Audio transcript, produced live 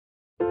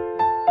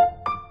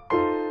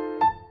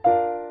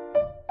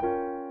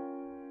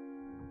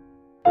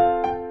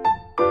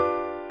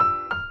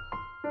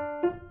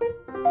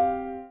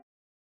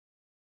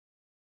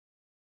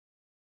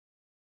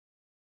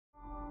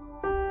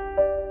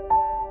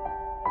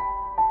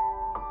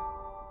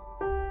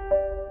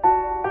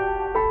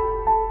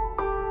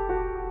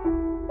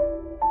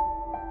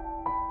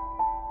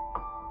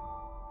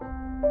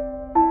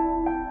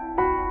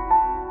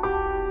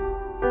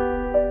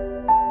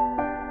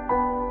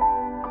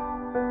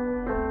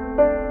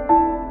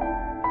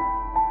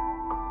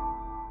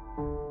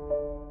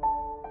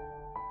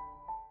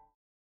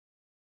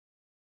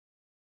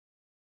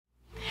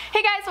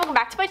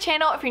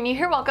channel. If you're new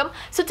here, welcome.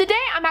 So today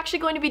I'm actually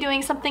going to be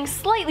doing something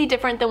slightly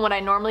different than what I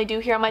normally do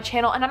here on my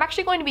channel, and I'm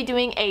actually going to be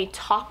doing a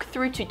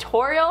talk-through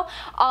tutorial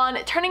on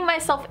turning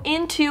myself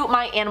into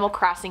my Animal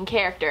Crossing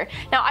character.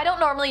 Now, I don't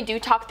normally do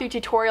talk-through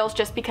tutorials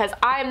just because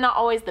I'm not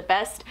always the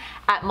best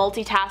at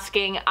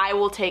multitasking. I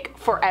will take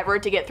forever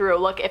to get through a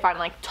look if I'm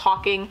like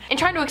talking and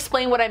trying to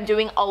explain what I'm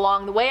doing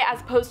along the way,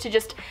 as opposed to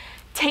just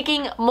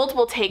taking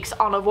multiple takes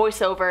on a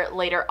voiceover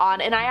later on.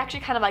 And I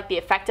actually kind of like the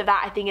effect of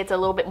that. I think it's a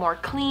little bit more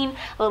clean,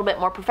 a little bit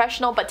more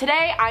professional, but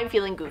today I'm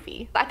feeling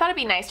goofy. I thought it'd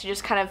be nice to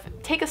just kind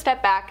of take a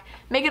step back,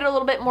 make it a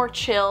little bit more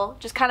chill,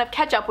 just kind of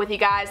catch up with you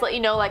guys, let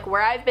you know like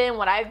where I've been,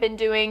 what I've been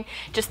doing,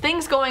 just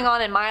things going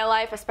on in my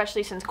life,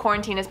 especially since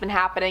quarantine has been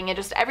happening, and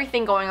just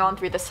everything going on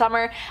through the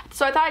summer.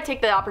 So I thought I'd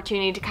take the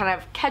opportunity to kind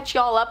of catch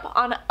y'all up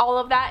on all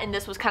of that, and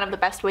this was kind of the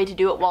best way to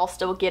do it while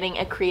still getting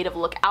a creative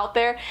look out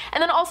there.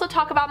 And then also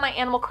talk about my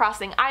Animal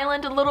Crossing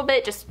Island a little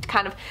bit, just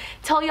kind of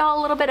tell y'all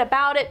a little bit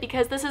about it,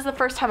 because this is the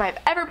first time I've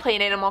ever played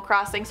Animal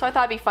Crossing, so I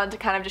thought it'd be fun to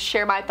kind of just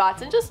share my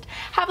thoughts and just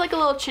have like a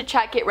little chit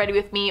chat, get ready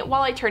with me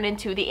while I turn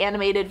into the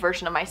animated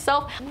version of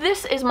myself.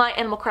 This is my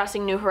Animal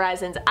Crossing New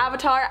Horizons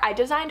avatar. I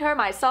designed her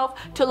myself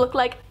to look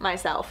like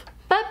myself.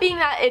 But being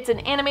that it's an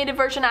animated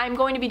version, I'm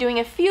going to be doing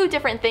a few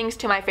different things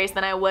to my face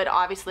than I would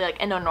obviously like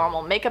in a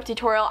normal makeup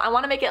tutorial. I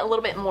want to make it a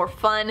little bit more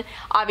fun,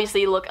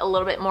 obviously look a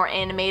little bit more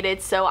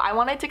animated, so I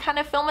wanted to kind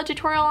of film a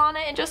tutorial on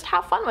it and just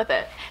have fun with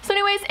it. So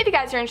anyways, if you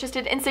guys are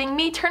interested in seeing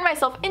me turn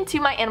myself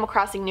into my Animal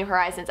Crossing New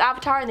Horizons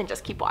avatar, then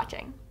just keep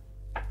watching.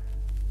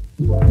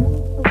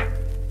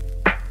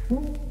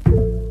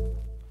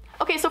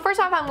 Okay, so first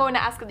off, I'm going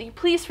to ask that you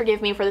please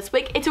forgive me for this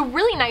wig. It's a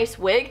really nice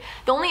wig.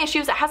 The only issue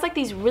is it has like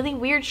these really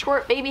weird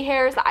short baby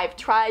hairs that I've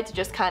tried to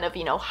just kind of,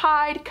 you know,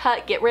 hide,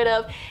 cut, get rid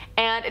of,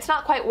 and it's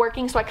not quite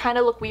working, so I kind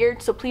of look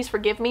weird, so please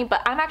forgive me.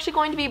 But I'm actually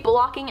going to be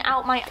blocking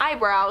out my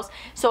eyebrows,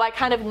 so I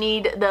kind of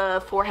need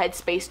the forehead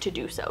space to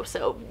do so.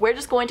 So we're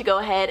just going to go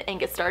ahead and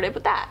get started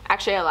with that.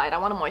 Actually, I lied. I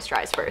want to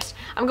moisturize first.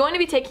 I'm going to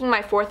be taking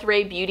my 4th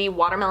Ray Beauty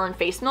Watermelon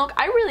Face Milk.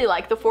 I really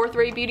like the 4th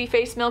Ray Beauty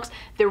Face Milks.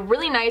 They're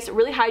really nice,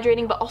 really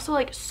hydrating, but also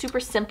like super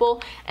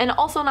simple, and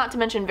also not to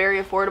mention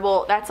very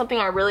affordable. That's something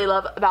I really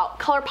love about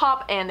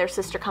ColourPop and their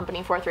sister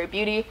company 4th Ray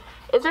Beauty,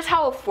 is just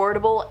how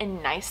affordable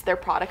and nice their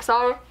products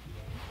are.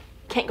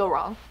 Can't go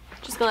wrong.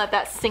 Just gonna let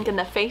that sink in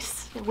the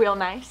face real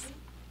nice.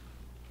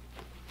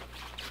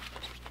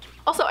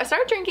 Also, I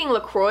started drinking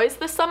LaCroix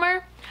this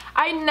summer.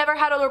 I never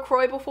had a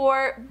LaCroix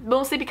before,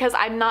 mostly because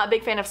I'm not a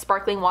big fan of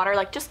sparkling water.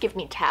 Like, just give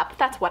me tap,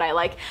 that's what I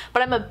like.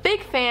 But I'm a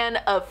big fan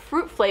of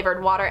fruit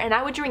flavored water, and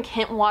I would drink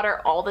hint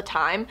water all the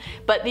time.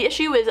 But the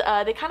issue is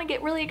they kind of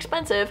get really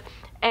expensive,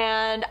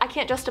 and I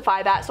can't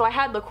justify that. So I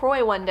had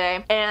LaCroix one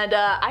day, and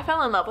I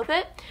fell in love with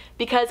it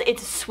because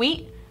it's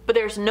sweet, but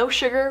there's no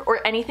sugar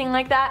or anything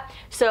like that.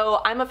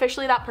 So I'm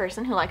officially that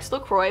person who likes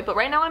LaCroix, but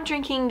right now I'm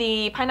drinking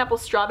the pineapple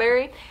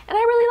strawberry, and I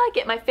really like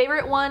it. My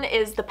favorite one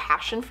is the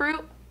passion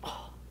fruit.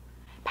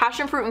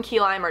 Passion fruit and key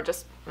lime are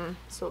just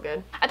so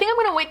good. I think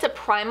I'm gonna wait to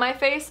prime my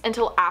face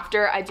until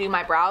after I do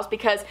my brows,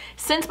 because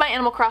since my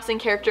Animal Crossing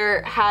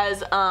character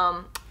has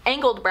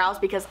angled brows,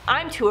 because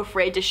I'm too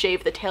afraid to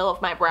shave the tail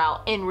of my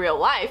brow in real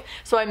life,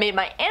 so I made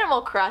my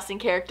Animal Crossing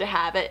character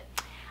have it,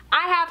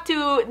 I have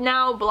to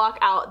now block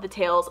out the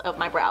tails of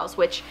my brows,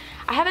 which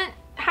I haven't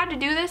had to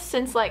do this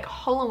since like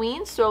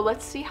Halloween, so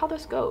let's see how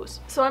this goes.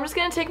 So I'm just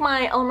gonna take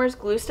my Elmer's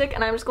glue stick,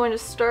 and I'm just going to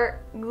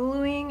start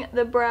gluing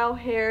the brow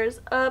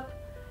hairs up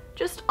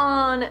just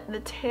on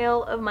the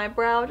tail of my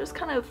brow, just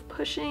kind of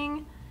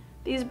pushing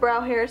these brow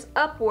hairs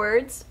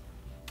upwards.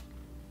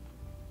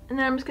 And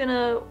then I'm just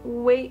gonna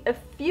wait a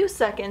few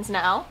seconds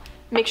now,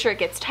 make sure it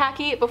gets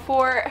tacky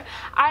before.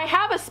 I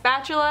have a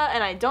spatula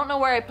and I don't know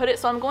where I put it,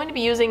 so I'm going to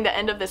be using the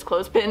end of this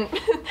clothespin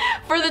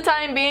for the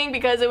time being,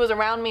 because it was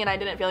around me and I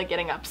didn't feel like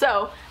getting up.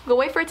 So I'm gonna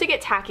wait for it to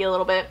get tacky a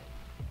little bit,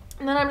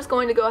 and then I'm just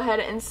going to go ahead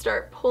and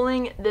start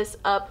pulling this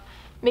up,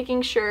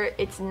 making sure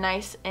it's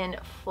nice and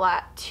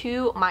flat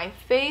to my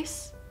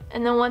face.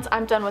 And then once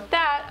I'm done with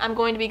that, I'm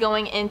going to be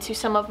going into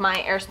some of my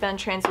Airspun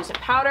translucent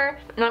powder,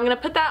 and I'm going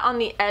to put that on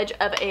the edge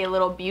of a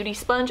little beauty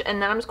sponge, and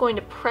then I'm just going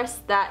to press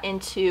that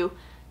into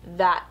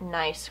that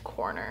nice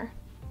corner.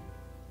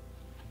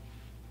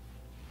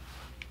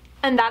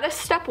 And that is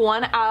step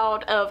 1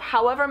 out of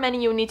however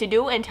many you need to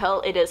do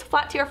until it is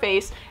flat to your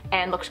face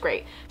and looks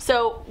great.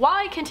 So while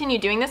I continue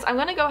doing this, I'm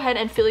going to go ahead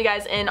and fill you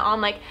guys in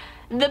on like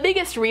the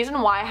biggest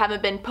reason why I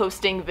haven't been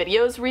posting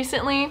videos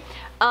recently.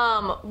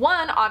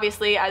 One,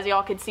 obviously, as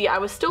y'all could see, I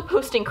was still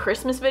posting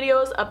Christmas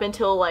videos up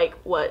until like,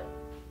 what,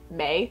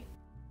 May?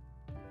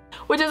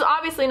 Which is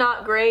obviously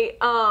not great.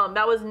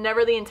 That was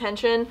never the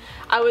intention.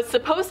 I was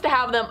supposed to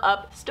have them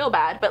up, still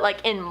bad, but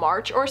like in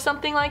March or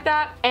something like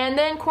that. And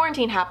then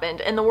quarantine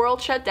happened and the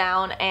world shut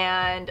down,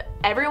 and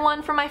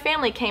everyone from my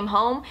family came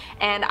home,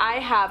 and I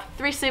have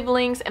 3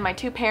 siblings and my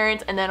 2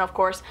 parents, and then of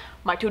course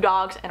my 2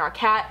 dogs and our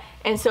cat.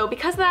 And so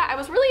because of that, I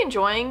was really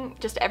enjoying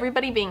just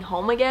everybody being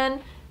home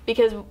again,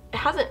 because it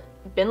hasn't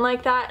been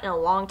like that in a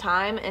long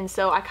time. And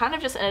so I kind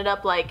of just ended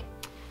up like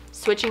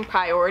switching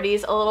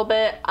priorities a little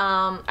bit.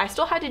 I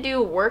still had to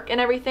do work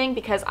and everything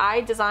because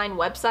I design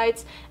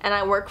websites and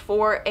I work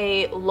for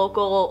a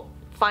local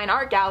fine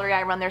art gallery.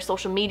 I run their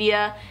social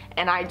media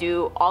and I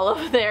do all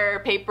of their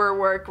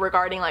paperwork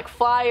regarding like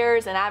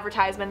flyers and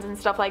advertisements and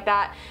stuff like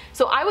that.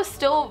 So I was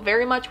still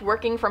very much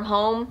working from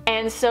home,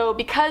 and so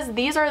because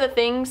these are the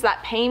things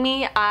that pay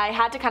me, I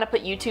had to kind of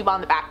put YouTube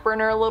on the back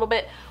burner a little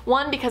bit.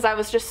 One, because I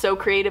was just so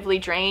creatively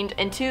drained,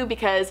 and two,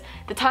 because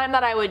the time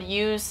that I would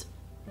use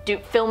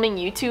filming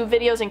YouTube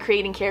videos and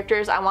creating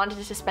characters, I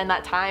wanted to spend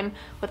that time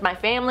with my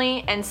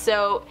family. And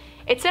so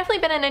it's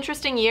definitely been an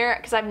interesting year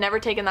because I've never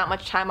taken that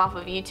much time off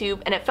of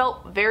YouTube, and it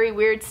felt very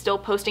weird still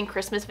posting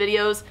Christmas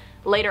videos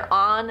later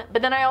on.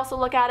 But then I also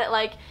look at it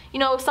like, you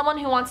know, someone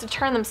who wants to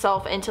turn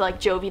themselves into like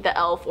Jovi the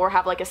elf or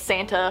have like a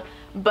Santa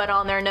butt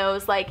on their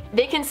nose, like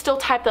they can still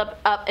type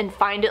up and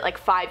find it like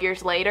 5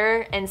 years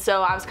later. And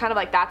so I was kind of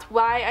like, that's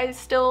why I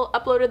still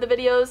uploaded the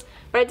videos,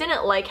 but I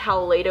didn't like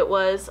how late it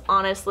was,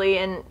 honestly,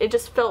 and it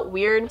just felt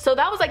weird. So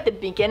that was like the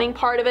beginning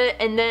part of it,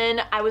 and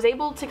then I was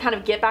able to kind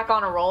of get back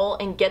on a roll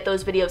and get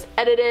those videos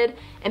edited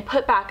and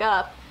put back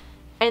up.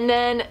 And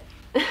then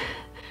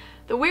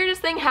the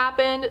weirdest thing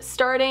happened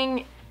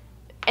starting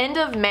end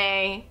of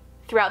May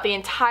throughout the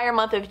entire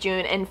month of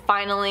June, and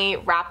finally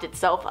wrapped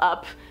itself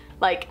up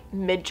like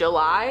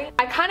mid-July.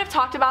 I kind of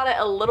talked about it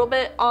a little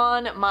bit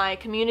on my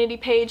community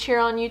page here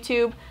on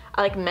YouTube.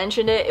 I like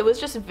mentioned it. It was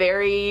just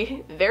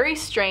very, very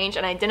strange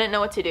and I didn't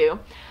know what to do.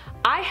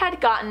 I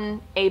had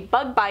gotten a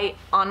bug bite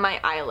on my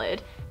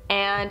eyelid,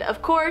 and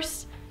of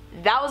course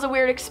that was a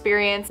weird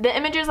experience. The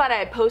images that I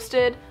had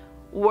posted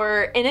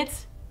were in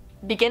its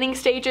beginning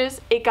stages.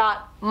 It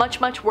got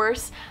much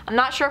worse. I'm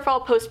not sure if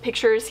I'll post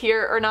pictures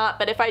here or not,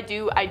 but if I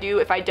do, I do.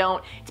 If I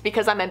don't, it's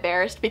because I'm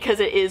embarrassed, because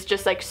it is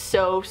just like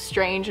so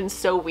strange and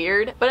so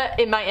weird. But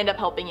it might end up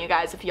helping you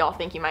guys if y'all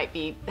think you might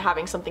be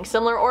having something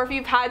similar, or if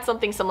you've had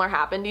something similar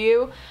happen to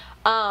you.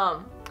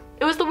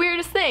 It was the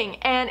weirdest thing,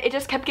 and it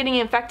just kept getting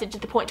infected to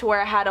the point to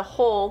where I had a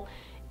hole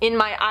in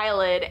my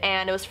eyelid,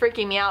 and it was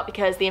freaking me out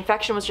because the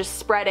infection was just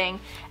spreading,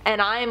 and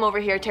I am over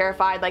here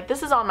terrified. Like,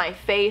 this is on my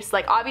face.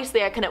 Like,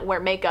 obviously I couldn't wear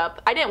makeup.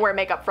 I didn't wear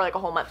makeup for like a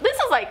whole month. This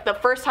is like the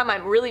first time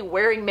I'm really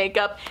wearing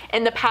makeup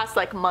in the past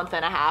like month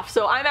and a half.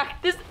 So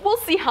we'll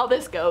see how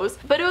this goes.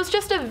 But it was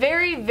just a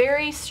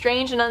very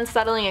strange and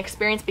unsettling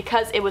experience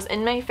because it was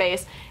in my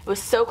face. It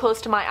was so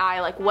close to my eye.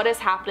 Like, what is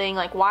happening?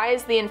 Like, why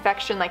is the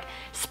infection like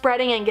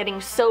spreading and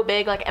getting so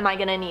big? Like, am I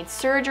gonna need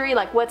surgery?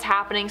 Like, what's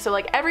happening? So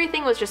like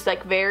everything was just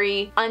like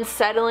very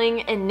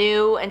unsettling and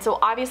new, and so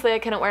obviously I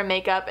couldn't wear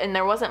makeup and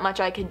there wasn't much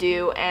I could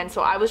do, and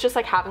so I was just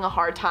like having a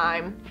hard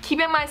time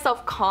keeping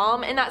myself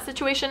calm in that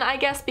situation, I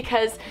guess,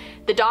 because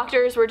the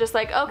doctors were just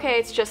like, okay,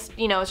 it's just,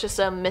 you know, it's just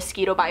a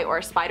mosquito bite or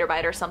a spider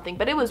bite or something,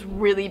 but it was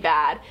really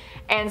bad.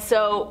 And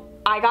so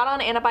I got on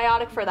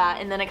antibiotic for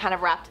that, and then it kind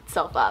of wrapped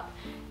itself up.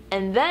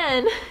 And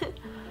then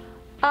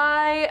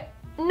I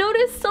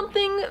noticed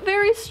something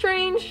very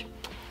strange.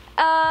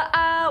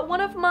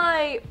 One of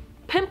my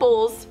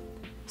pimples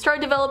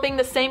started developing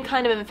the same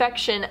kind of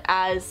infection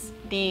as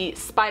the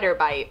spider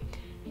bite,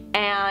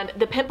 and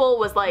the pimple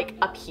was like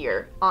up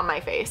here on my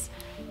face.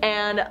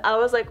 And I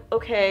was like,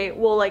 okay,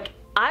 well, like,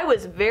 I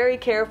was very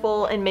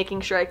careful in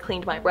making sure I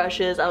cleaned my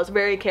brushes. I was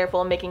very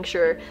careful in making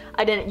sure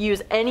I didn't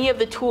use any of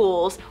the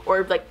tools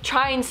or like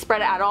try and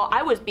spread it at all.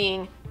 I was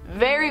being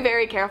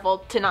very careful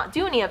to not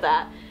do any of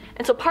that.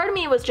 And so part of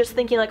me was just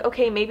thinking like,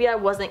 okay, maybe I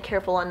wasn't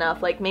careful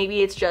enough. Like,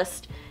 maybe it's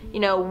just, you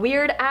know,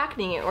 weird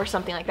acne or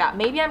something like that.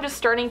 Maybe I'm just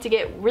starting to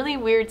get really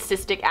weird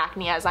cystic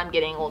acne as I'm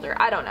getting older.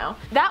 I don't know.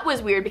 That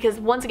was weird because,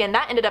 once again,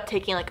 that ended up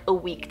taking like a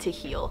week to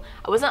heal.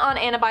 I wasn't on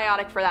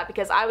antibiotic for that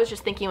because I was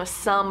just thinking it was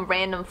some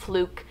random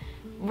fluke.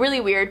 Really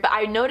weird, but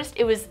I noticed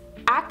it was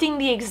acting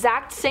the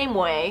exact same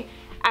way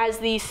as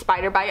the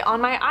spider bite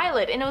on my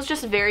eyelid, and it was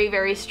just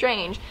very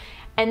strange.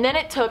 And then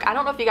it took, I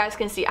don't know if you guys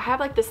can see, I have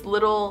like this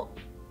little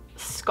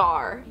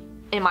scar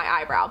in my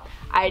eyebrow.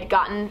 I had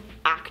gotten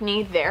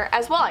acne there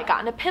as well. I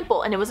gotten a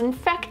pimple and it was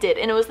infected,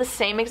 and it was the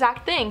same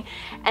exact thing.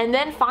 And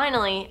then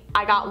finally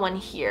I got one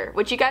here,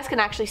 which you guys can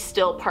actually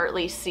still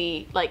partly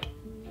see like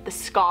the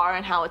scar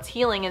and how it's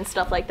healing and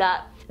stuff like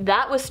that.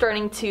 That was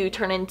starting to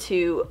turn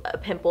into a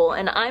pimple,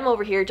 and I'm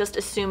over here just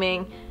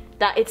assuming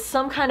that it's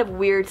some kind of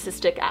weird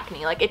cystic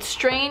acne. Like, it's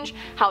strange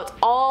how it's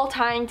all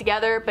tying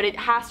together, but it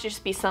has to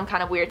just be some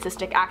kind of weird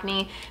cystic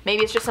acne.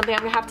 Maybe it's just something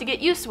I'm gonna have to get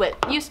used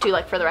to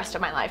like for the rest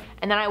of my life.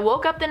 And then I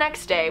woke up the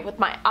next day with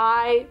my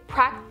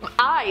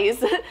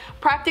eyes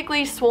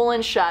practically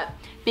swollen shut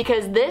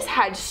because this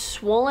had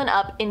swollen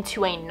up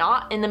into a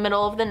knot in the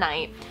middle of the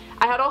night.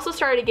 I had also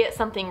started to get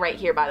something right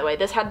here, by the way.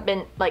 This had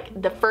been, like,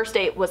 the first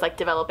day it was, like,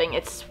 developing.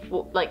 It's,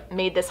 like,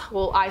 made this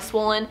whole eye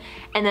swollen.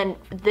 And then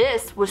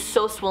this was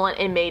so swollen,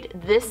 it made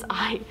this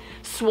eye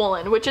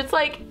swollen, which it's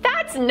like,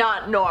 that's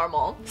not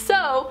normal.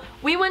 So,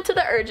 we went to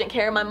the urgent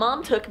care. My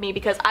mom took me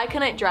because I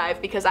couldn't drive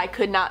because I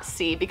could not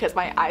see because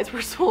my eyes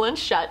were swollen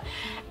shut.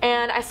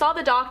 And I saw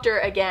the doctor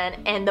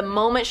again, and the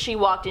moment she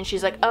walked in,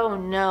 she's like, oh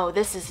no,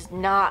 this is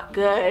not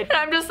good. And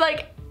I'm just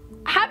like,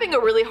 having a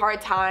really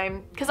hard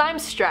time because I'm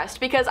stressed,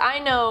 because I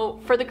know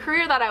for the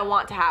career that I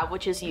want to have,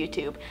 which is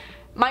YouTube,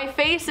 my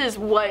face is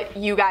what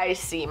you guys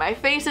see. My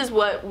face is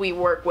what we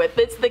work with.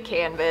 It's the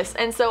canvas.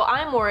 And so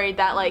I'm worried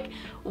that, like,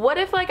 what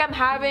if, like, I'm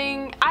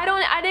having,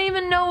 I didn't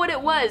even know what it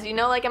was, you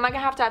know, like, am I gonna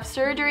have to have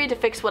surgery to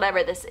fix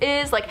whatever this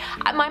is? Like,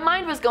 my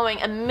mind was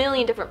going a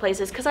million different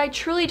places because I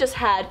truly just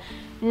had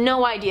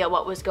no idea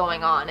what was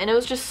going on. And it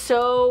was just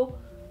so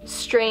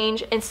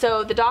strange. And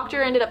so the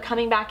doctor ended up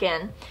coming back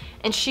in,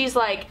 and she's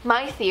like,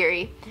 my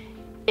theory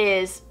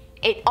is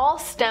it all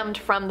stemmed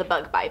from the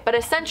bug bite, but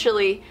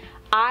essentially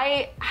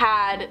I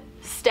had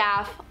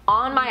staph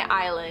on my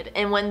eyelid,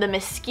 and when the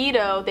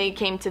mosquito, they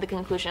came to the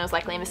conclusion it was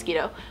likely a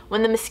mosquito,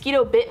 when the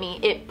mosquito bit me,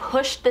 it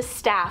pushed the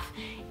staph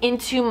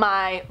into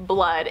my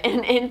blood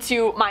and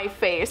into my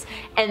face,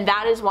 and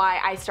that is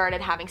why I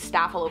started having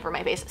staph all over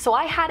my face. So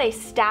I had a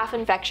staph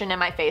infection in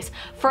my face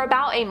for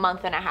about a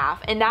month and a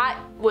half, and that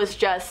was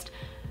just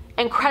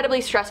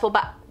incredibly stressful.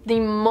 But the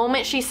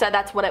moment she said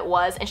that's what it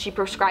was, and she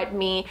prescribed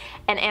me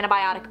an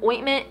antibiotic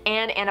ointment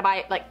and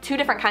like 2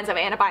 different kinds of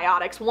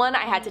antibiotics. One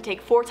I had to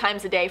take 4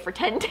 times a day for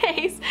 10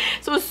 days.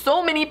 So it was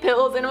so many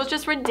pills, and it was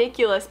just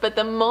ridiculous. But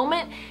the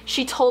moment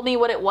she told me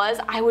what it was,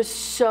 I was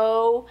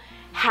so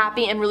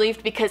happy and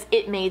relieved because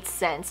it made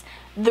sense.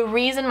 The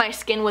reason my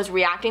skin was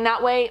reacting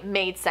that way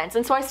made sense.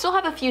 And so I still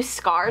have a few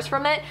scars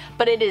from it,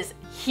 but it is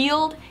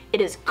healed, it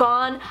is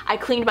gone. I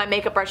cleaned my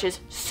makeup brushes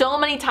so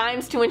many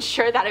times to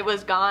ensure that it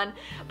was gone,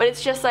 but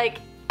it's just like,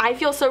 I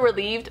feel so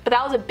relieved. But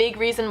that was a big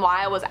reason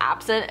why I was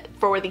absent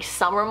for the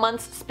summer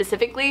months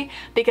specifically,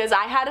 because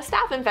I had a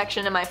staph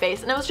infection in my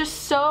face, and it was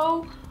just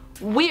so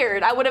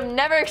weird. I would have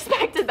never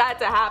expected that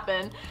to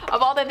happen.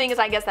 Of all the things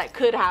I guess that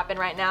could happen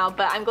right now,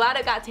 but I'm glad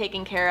it got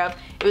taken care of.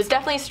 It was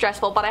definitely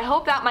stressful, but I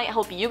hope that might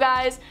help you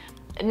guys.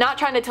 Not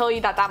trying to tell you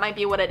that that might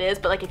be what it is,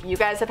 but like if you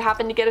guys have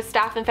happened to get a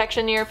staph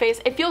infection in your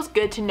face, it feels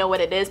good to know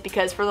what it is,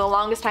 because for the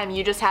longest time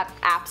you just have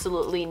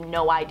absolutely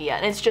no idea.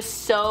 And it's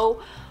just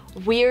so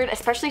weird,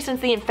 especially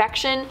since the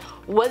infection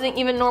wasn't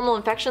even normal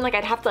infection. Like,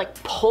 I'd have to like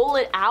pull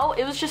it out.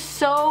 It was just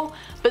so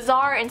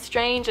bizarre and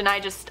strange, and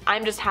I'm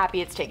just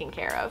happy it's taken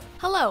care of.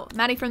 Hello,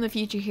 Maddie from the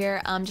future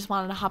here. Just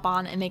wanted to hop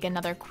on and make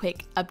another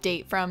quick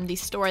update from the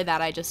story that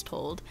I just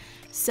told.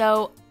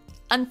 So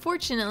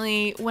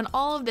unfortunately, when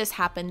all of this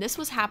happened, this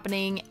was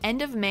happening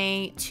end of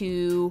May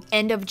to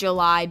end of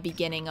July,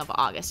 beginning of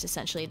August,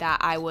 essentially, that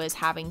I was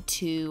having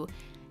to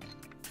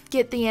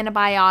get the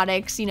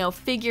antibiotics, you know,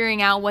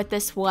 figuring out what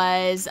this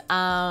was,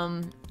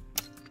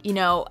 you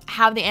know,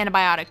 have the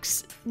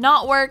antibiotics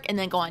not work and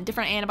then go on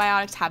different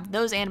antibiotics, have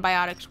those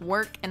antibiotics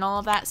work, and all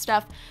of that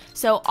stuff.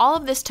 So all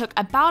of this took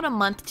about a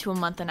month to a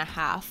month and a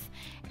half.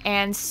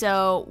 And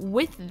so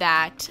with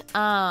that,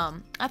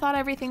 I thought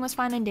everything was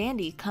fine and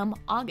dandy come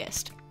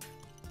August.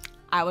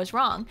 I was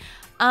wrong.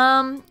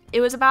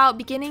 It was about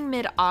beginning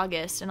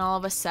mid-August, and all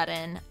of a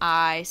sudden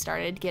I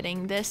started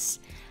getting this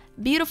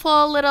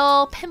beautiful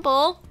little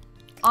pimple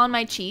on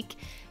my cheek,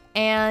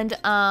 and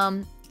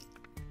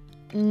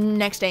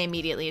next day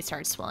immediately it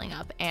started swelling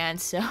up. And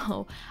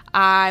so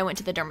I went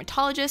to the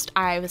dermatologist.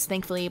 I was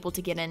thankfully able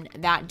to get in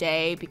that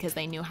day because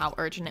they knew how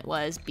urgent it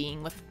was,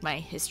 being with my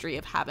history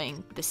of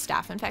having this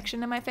staph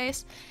infection in my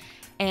face.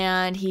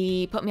 And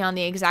he put me on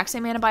the exact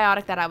same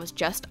antibiotic that I was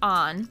just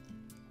on.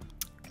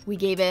 We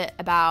gave it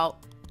about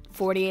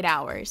 48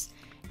 hours.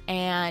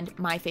 And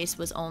my face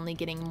was only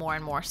getting more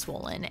and more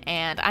swollen.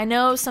 And I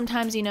know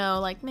sometimes, you know,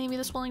 like maybe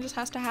the swelling just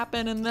has to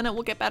happen and then it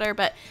will get better,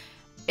 but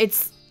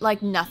it's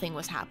like nothing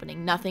was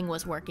happening. Nothing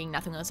was working.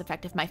 Nothing was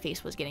effective. My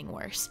face was getting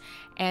worse.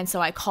 And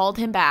so I called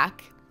him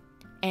back,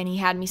 and he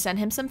had me send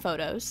him some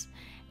photos,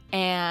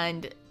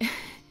 and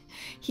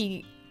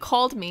he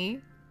called me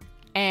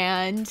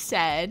and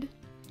said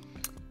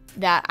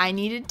that I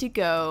needed to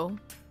go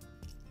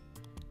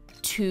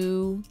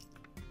to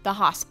the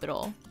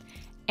hospital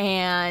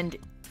and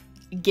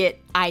get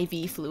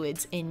IV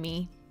fluids in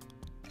me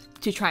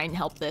to try and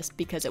help this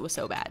because it was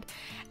so bad.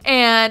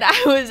 And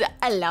I was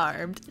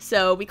alarmed.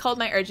 So we called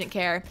my urgent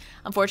care.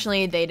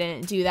 Unfortunately, they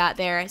didn't do that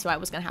there, so I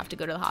was gonna have to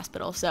go to the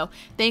hospital. So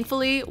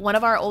thankfully, one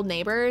of our old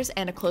neighbors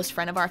and a close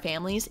friend of our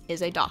family's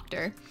is a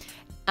doctor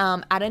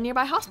at a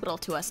nearby hospital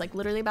to us, like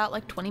literally about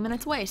like 20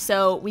 minutes away.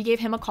 So we gave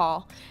him a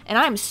call, and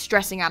I'm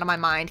stressing out of my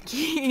mind.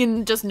 You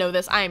can just know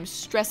this. I am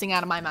stressing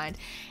out of my mind.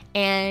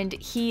 And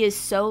he is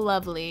so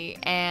lovely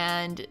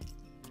and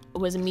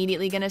was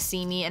immediately gonna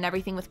see me, and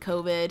everything with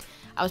COVID,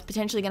 I was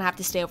potentially gonna have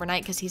to stay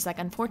overnight because he's like,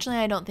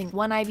 unfortunately, I don't think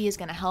 1 IV is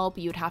gonna help.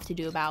 You would have to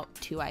do about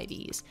 2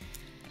 IVs,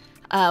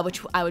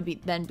 which I would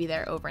then be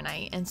there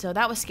overnight. And so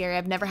that was scary.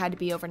 I've never had to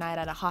be overnight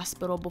at a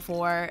hospital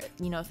before,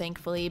 you know,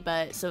 thankfully.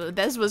 But so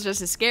this was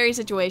just a scary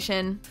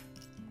situation.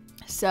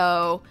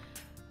 So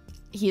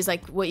he's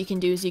like, what you can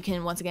do is you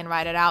can once again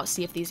ride it out,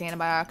 see if these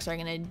antibiotics are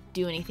gonna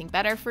do anything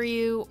better for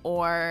you,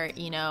 or,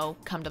 you know,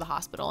 come to the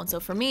hospital. And so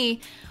for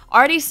me,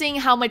 already seeing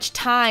how much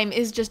time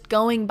is just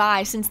going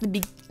by since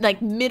the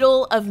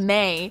middle of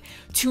May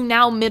to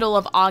now middle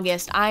of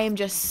August, I am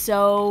just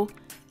so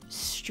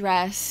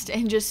stressed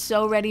and just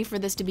so ready for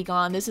this to be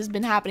gone. This has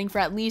been happening for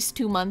at least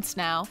 2 months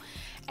now.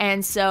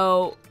 And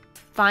so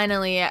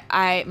finally,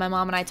 my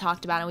mom and I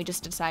talked about it, and we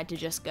just decided to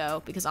just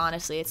go, because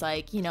honestly, it's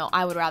like, you know,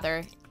 I would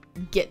rather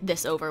get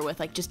this over with,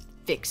 like, just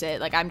fix it.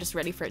 Like, I'm just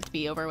ready for it to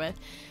be over with.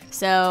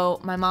 So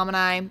my mom and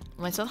I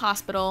went to the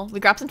hospital. We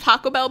grabbed some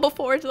Taco Bell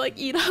before to like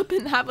eat up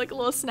and have like a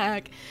little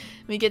snack.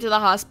 We get to the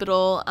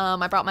hospital.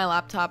 I brought my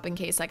laptop in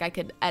case like I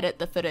could edit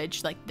the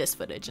footage, like this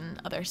footage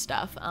and other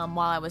stuff, while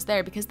I was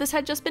there, because this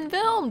had just been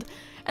filmed,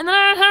 and then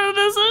I had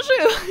this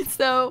issue.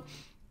 So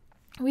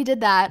we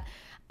did that.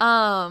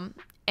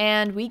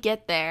 And we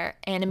get there,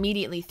 and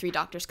immediately 3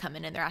 doctors come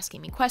in, and they're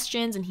asking me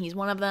questions, and he's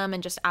one of them,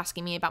 and just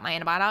asking me about my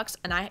antibiotics.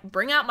 And I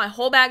bring out my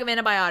whole bag of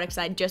antibiotics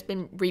I'd just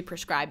been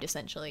re-prescribed,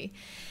 essentially.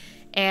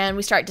 And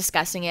we start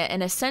discussing it,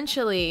 and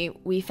essentially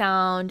we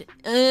found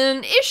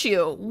an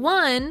issue.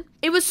 One,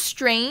 it was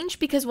strange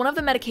because one of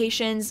the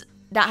medications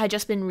that had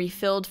just been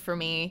refilled for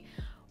me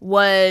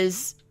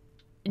was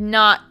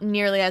not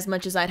nearly as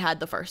much as I'd had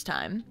the first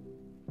time.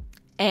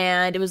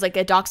 And it was like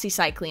a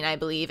doxycycline, I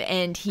believe.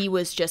 And he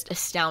was just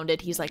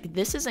astounded. He's like,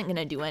 this isn't going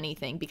to do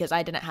anything, because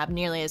I didn't have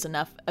nearly as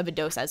enough of a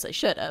dose as I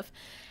should have.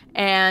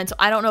 And so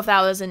I don't know if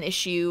that was an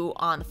issue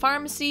on the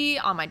pharmacy,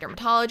 on my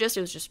dermatologist.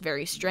 It was just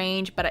very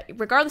strange. But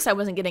regardless, I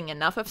wasn't getting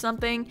enough of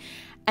something.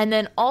 And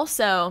then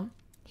also,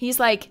 he's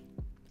like,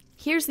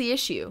 here's the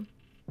issue.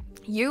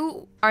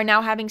 You are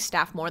now having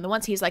staph more than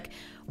once. He's like,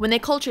 when they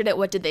cultured it,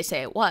 what did they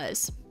say it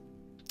was?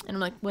 And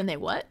I'm like, when they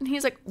what? And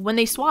he's like, when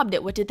they swabbed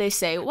it, what did they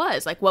say it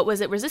was? Like, what was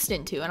it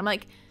resistant to? And I'm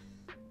like,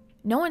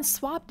 no one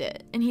swabbed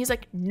it. And he's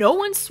like, no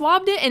one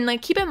swabbed it? And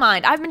like, keep in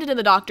mind, I've been to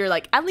the doctor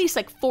like at least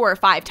like 4 or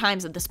 5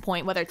 times at this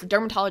point, whether it's a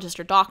dermatologist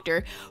or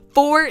doctor,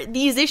 for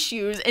these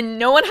issues, and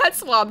no one had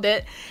swabbed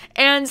it.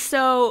 And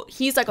so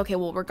he's like, okay,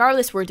 well,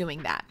 regardless, we're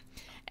doing that.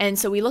 And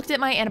so we looked at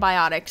my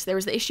antibiotics. There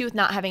was the issue with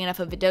not having enough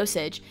of a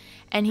dosage.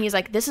 And he's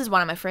like, this is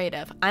what I'm afraid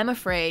of. I'm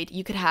afraid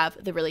you could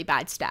have the really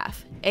bad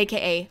staph,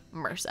 aka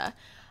MRSA.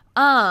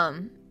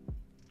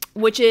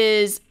 Which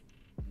is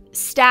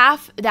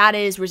staph that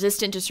is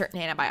resistant to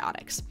certain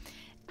antibiotics.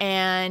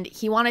 And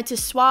he wanted to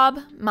swab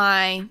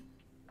my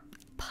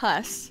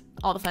pus,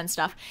 all the fun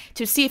stuff,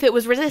 to see if it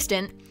was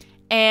resistant.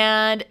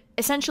 And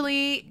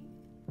essentially,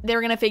 they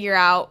were going to figure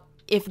out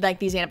if like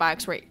these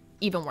antibiotics were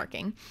even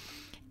working.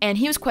 And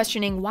he was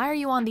questioning, why are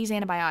you on these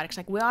antibiotics?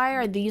 Like, why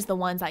are these the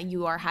ones that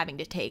you are having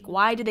to take?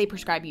 Why did they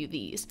prescribe you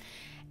these?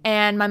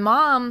 And my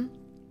mom,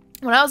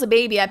 when I was a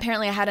baby,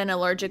 apparently I had an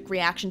allergic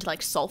reaction to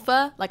like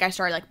sulfa. Like I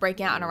started like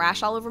breaking out in a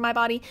rash all over my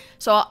body.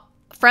 So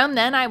from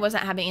then I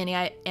wasn't having any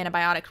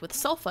antibiotics with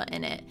sulfa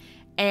in it.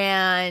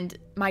 And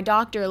my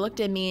doctor looked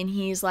at me and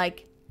he's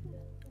like,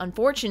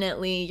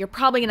 unfortunately, you're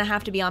probably going to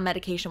have to be on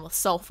medication with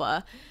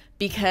sulfa,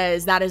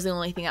 because that is the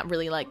only thing that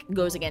really like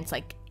goes against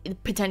like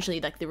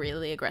potentially like the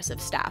really aggressive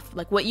staph.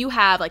 Like what you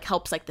have like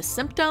helps like the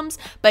symptoms,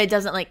 but it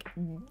doesn't like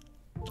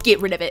get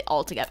rid of it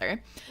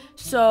altogether.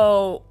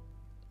 So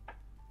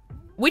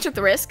we took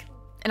the risk,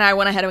 and I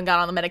went ahead and got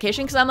on the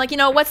medication, because I'm like, you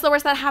know, what's the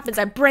worst that happens?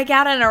 I break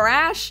out in a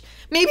rash?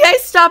 Maybe I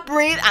stop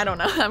breathing? I don't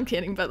know. I'm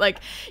kidding. But like,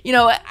 you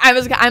know,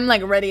 I'm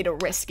like ready to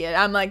risk it.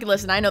 I'm like,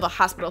 listen, I know the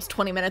hospital's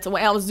 20 minutes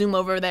away. I'll zoom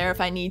over there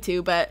if I need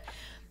to. But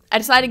I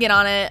decided to get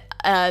on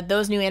it,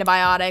 those new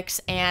antibiotics,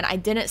 and I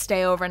didn't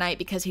stay overnight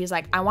because he's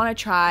like, I want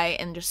to try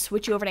and just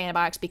switch you over to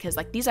antibiotics, because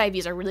like these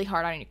IVs are really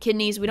hard on your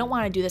kidneys. We don't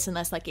want to do this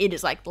unless like it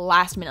is like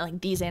last minute,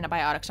 like these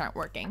antibiotics aren't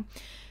working.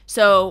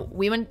 So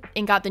we went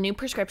and got the new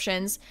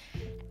prescriptions,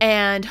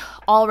 and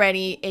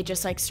already it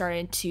just like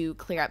started to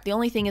clear up. The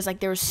only thing is like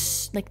there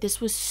was like,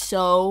 this was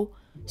so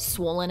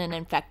swollen and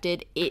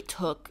infected, it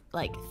took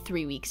like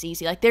 3 weeks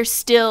easy. Like there's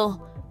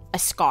still a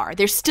scar,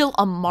 there's still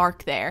a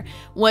mark there.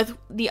 With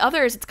the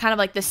others, it's kind of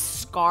like this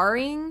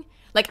scarring,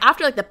 like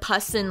after like the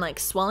pus and like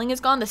swelling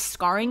is gone, the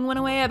scarring went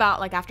away about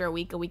like after a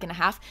week and a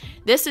half.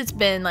 This, it's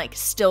been like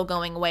still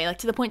going away, like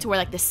to the point to where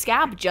like the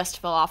scab just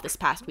fell off this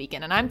past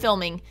weekend, and I'm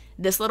filming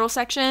this little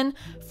section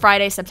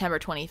Friday, September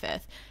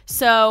 25th.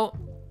 So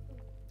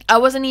I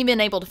wasn't even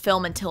able to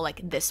film until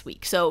like this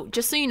week. So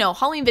just so you know,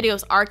 Halloween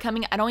videos are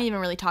coming. I don't even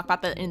really talk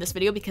about that in this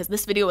video, because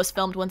this video was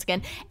filmed once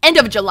again end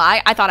of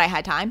July. I thought I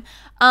had time.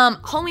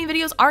 Halloween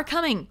videos are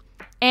coming,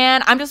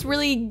 and I'm just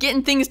really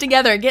getting things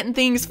together, getting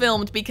things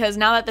filmed, because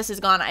now that this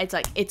is gone, it's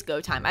like, it's go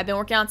time. I've been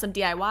working on some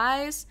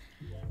DIYs.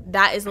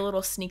 That is a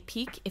little sneak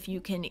peek. If you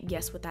can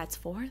guess what that's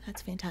for,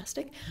 that's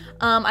fantastic.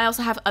 I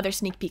also have other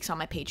sneak peeks on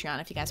my Patreon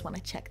if you guys want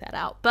to check that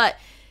out. But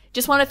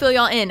just want to fill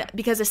y'all in,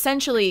 because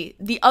essentially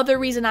the other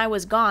reason I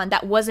was gone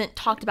that wasn't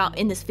talked about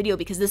in this video,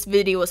 because this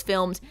video was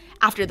filmed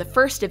after the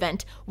first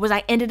event, was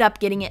I ended up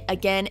getting it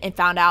again and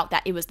found out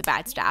that it was the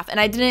bad staph. And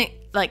I didn't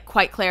like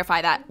quite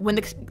clarify that when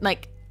the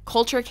like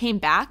culture came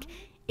back,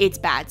 it's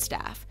bad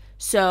staph.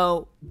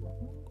 So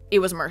it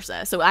was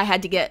MRSA. So I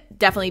had to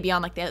definitely be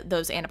on like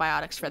those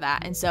antibiotics for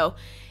that. And so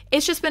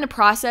it's just been a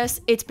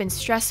process. It's been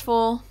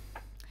stressful.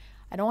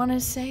 I don't want to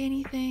say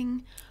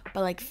anything,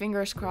 but like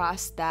fingers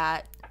crossed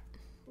that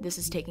this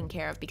is taken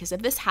care of, because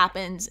if this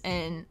happens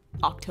in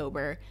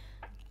October,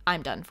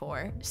 I'm done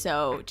for.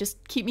 So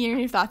just keep me in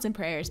your thoughts and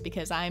prayers,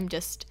 because I'm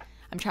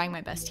trying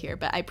my best here.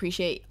 But I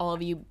appreciate all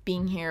of you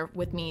being here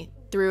with me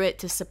through it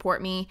to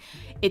support me.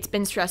 It's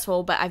been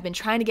stressful, but I've been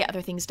trying to get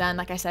other things done.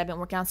 Like I said, I've been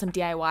working on some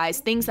DIYs,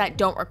 things that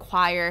don't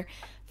require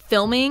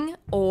filming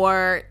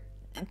or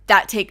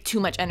that take too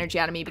much energy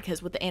out of me,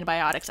 because with the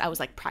antibiotics I was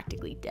like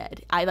practically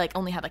dead. I like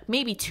only had like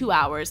maybe 2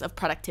 hours of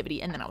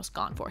productivity and then I was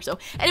gone for. So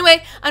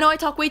anyway, I know I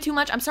talk way too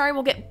much. I'm sorry.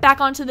 We'll get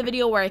back onto the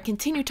video where I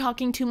continue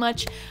talking too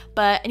much,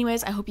 but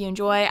anyways, I hope you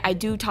enjoy. I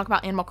do talk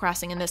about Animal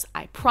Crossing in this,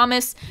 I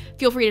promise.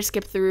 Feel free to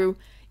skip through,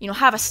 you know,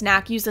 have a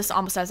snack, use this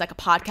almost as like a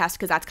podcast,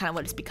 because that's kind of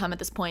what it's become at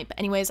this point. But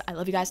anyways, I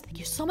love you guys. Thank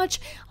you so much.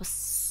 I'll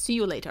see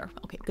you later.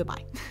 Okay,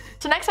 goodbye.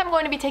 So next I'm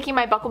going to be taking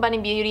my Buckle Bunny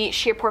Beauty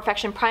Sheer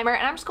Perfection Primer,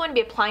 and I'm just going to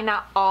be applying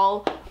that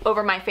all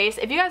over my face.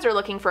 If you guys are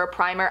looking for a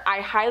primer,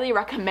 I highly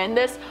recommend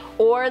this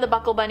or the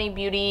Buckle Bunny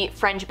Beauty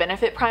Fringe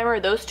Benefit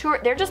Primer. Those two,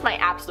 they're just my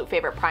absolute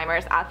favorite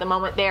primers at the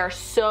moment. They are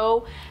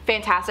so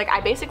fantastic.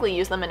 I basically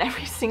use them in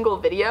every single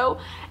video,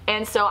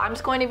 and so I'm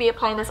just going to be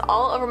applying this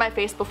all over my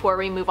face before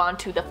we move on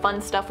to the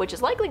fun stuff, which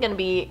is likely going to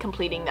be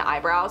completing the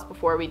eyebrows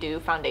before we do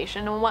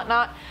foundation and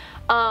whatnot.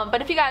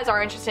 But if you guys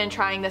are interested in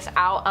trying this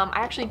out,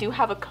 I actually do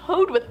have a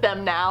code with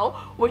them now,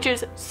 which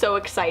is so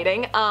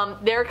exciting.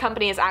 Their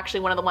company is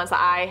actually one of the ones that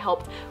I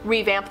helped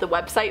revamp the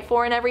website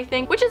for and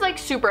everything, which is like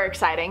super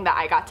exciting that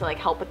I got to like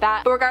help with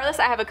that. But regardless,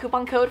 I have a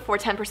coupon code for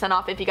 10%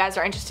 off if you guys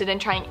are interested in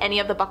trying any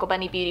of the Buckle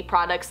Bunny Beauty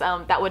products.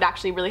 That would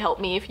actually really help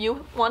me if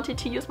you wanted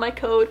to use my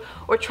code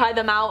or try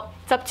them out.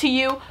 It's up to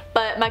you,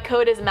 but my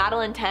code is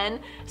Madalyn10,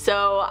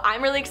 so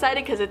I'm really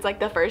excited because it's like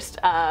the first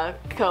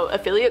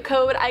affiliate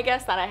code, I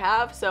guess, that I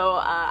have,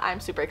 so I'm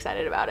super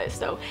excited about it,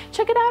 so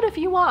check it out if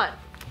you want.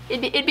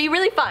 It'd be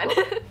really fun.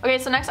 Okay,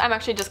 so next I'm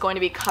actually just going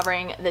to be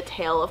covering the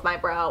tail of my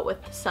brow with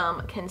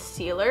some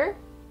concealer,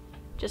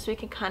 just so we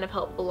can kind of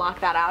help block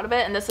that out a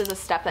bit, and this is a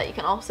step that you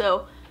can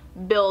also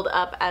build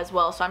up as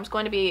well. So I'm just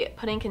going to be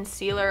putting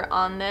concealer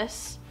on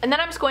this, and then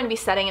I'm just going to be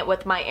setting it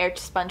with my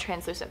Airspun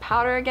translucent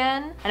powder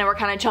again. I know we're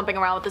kind of jumping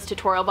around with this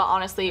tutorial, but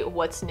honestly,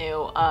 what's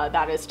new?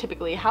 That is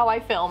typically how I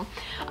film.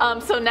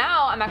 So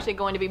now I'm actually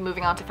going to be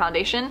moving on to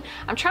foundation.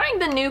 I'm trying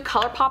the new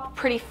ColourPop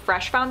Pretty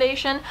Fresh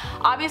foundation.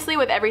 Obviously,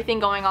 with everything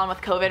going on with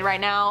COVID right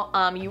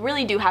now, you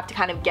really do have to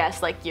kind of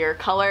guess like your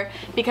color,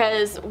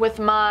 because with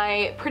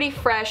my Pretty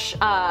Fresh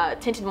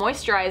tinted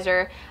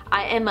moisturizer,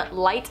 I am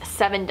light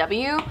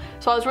 7W,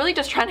 so I was really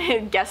just trying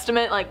to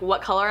guesstimate like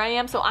what color I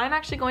am. So I'm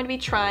actually going to be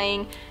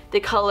trying the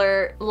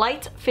color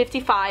light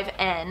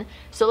 55N.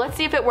 So let's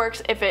see if it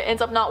works. If it ends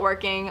up not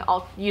working,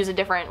 I'll use a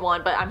different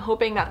one, but I'm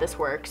hoping that this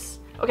works.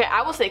 Okay,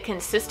 I will say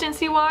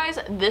consistency wise,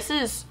 this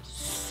is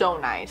so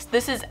nice.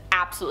 This is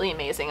absolutely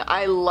amazing.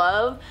 I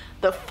love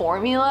the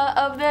formula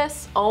of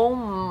this. Oh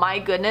my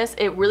goodness,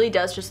 it really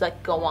does just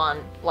like go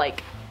on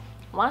like,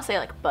 I want to say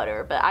like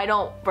butter, but I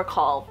don't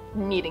recall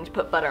needing to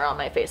put butter on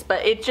my face,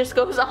 but it just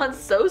goes on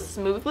so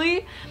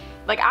smoothly.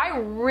 Like, I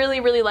really,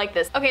 really like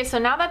this. Okay, so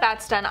now that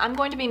that's done, I'm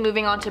going to be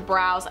moving on to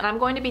brows, and I'm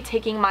going to be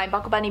taking my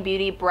Buckle Bunny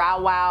Beauty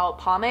Brow Wow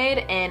pomade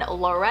in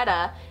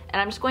Loretta, and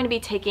I'm just going to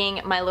be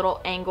taking my little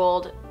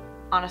angled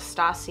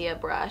Anastasia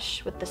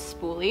brush with the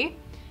spoolie,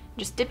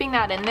 just dipping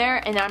that in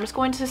there, and then I'm just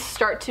going to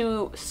start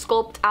to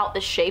sculpt out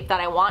the shape that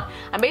I want.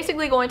 I'm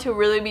basically going to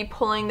really be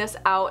pulling this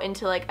out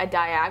into like a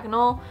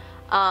diagonal.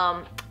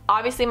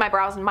 Obviously my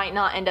brows might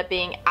not end up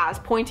being as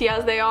pointy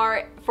as they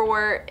are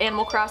for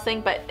Animal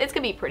Crossing, but it's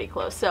gonna be pretty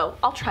close, so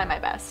I'll try my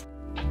best.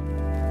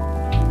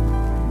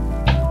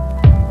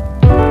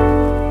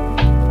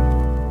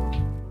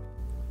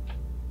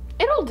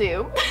 It'll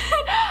do.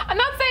 I'm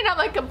not saying I'm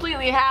like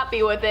completely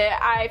happy with it.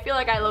 I feel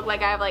like I look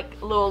like I have like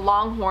little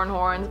longhorn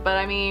horns, but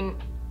I mean,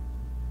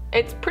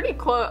 it's pretty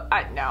close.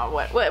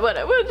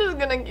 We're just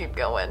gonna keep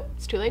going.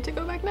 It's too late to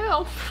go back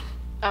now.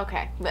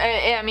 Okay,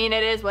 I mean,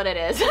 it is what it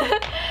is.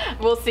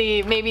 We'll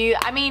see. Maybe,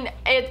 I mean,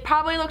 it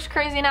probably looks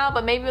crazy now,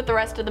 but maybe with the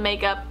rest of the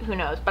makeup, who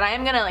knows. But I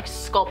am gonna like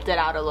sculpt it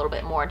out a little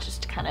bit more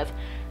just to kind of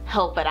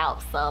help it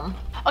out some.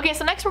 Okay,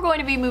 so next we're going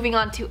to be moving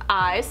on to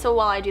eyes. So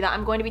while I do that,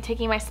 I'm going to be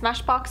taking my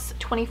Smashbox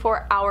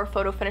 24-hour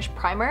Photo Finish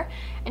Primer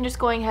and just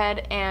going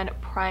ahead and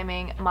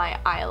priming my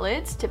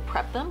eyelids to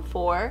prep them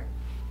for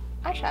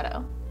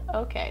eyeshadow.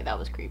 Okay, that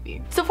was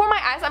creepy. So for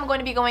my eyes, I'm going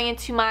to be going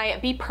into my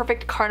Be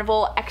Perfect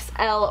Carnival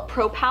XL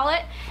Pro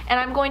Palette, and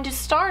I'm going to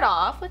start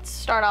off, let's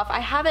start off, I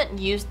haven't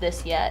used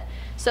this yet,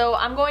 so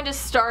I'm going to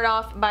start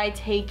off by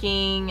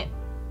taking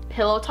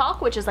Pillow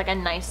Talk, which is like a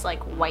nice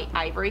like white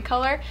ivory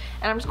color,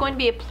 and I'm just going to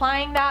be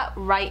applying that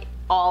right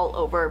all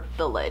over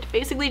the lid.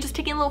 Basically just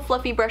taking a little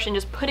fluffy brush and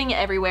just putting it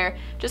everywhere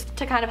just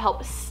to kind of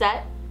help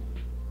set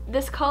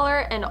this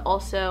color and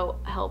also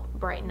help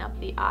brighten up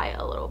the eye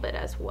a little bit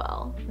as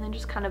well, and then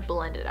just kind of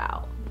blend it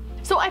out.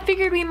 So I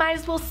figured we might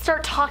as well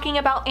start talking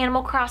about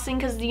Animal Crossing,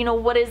 because you know,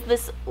 what is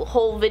this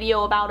whole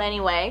video about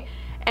anyway?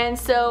 And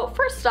so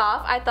first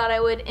off, I thought I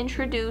would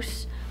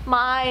introduce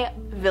my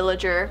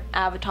villager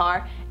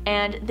avatar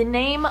and the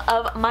name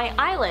of my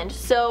island.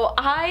 So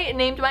I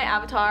named my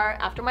avatar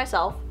after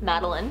myself,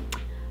 Madalyn.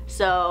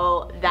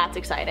 so that's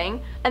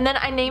exciting. And then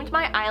I named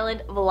my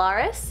island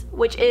Valaris,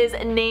 which is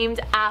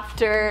named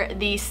after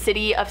the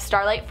city of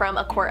Starlight from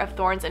A Court of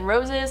Thorns and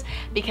Roses,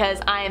 because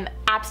I'm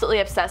absolutely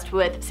obsessed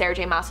with Sarah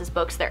J Maas's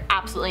books. They're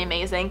absolutely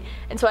amazing.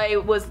 And so I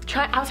was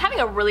having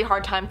a really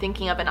hard time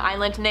thinking of an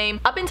island name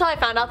up until I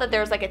found out that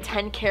there's like a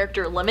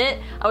 10-character limit.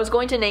 I was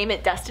going to name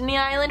it Destiny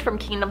Island from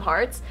Kingdom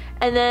Hearts,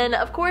 and then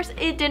of course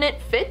it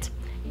didn't fit.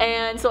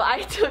 And so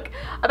I took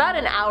about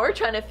an hour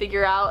trying to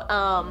figure out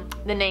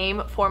the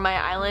name for my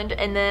island,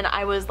 and then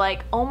I was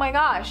like, oh my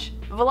gosh,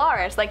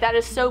 Valaris, like that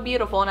is so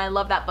beautiful, and I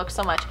love that book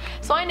so much.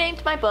 So I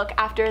named my book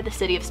after the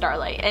city of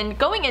Starlight, and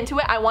going into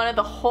it I wanted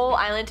the whole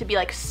island to be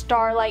like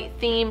Starlight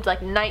themed,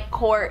 like night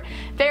court,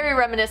 very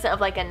reminiscent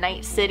of like a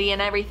night city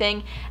and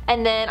everything.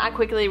 And then I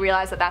quickly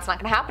realized that that's not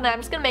gonna happen. I'm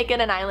just gonna make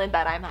it an island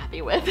that I'm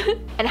happy with.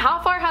 And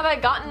how far have I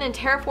gotten in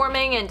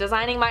terraforming and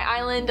designing my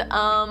island?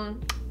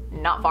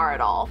 Not far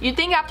at all. You'd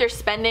think after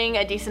spending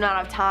a decent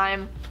amount of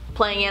time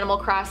playing Animal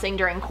Crossing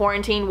during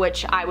quarantine,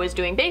 which I was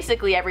doing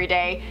basically every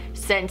day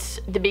since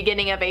the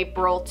beginning of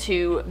April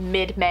to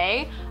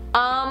mid-May,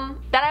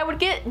 that I would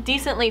get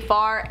decently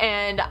far,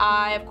 and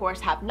I of course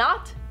have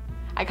not.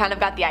 I kind of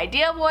got the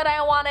idea of what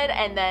I wanted,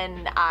 and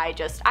then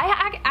as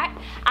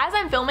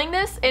I'm filming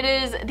this, it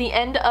is the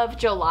end of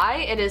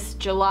July. It is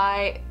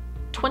July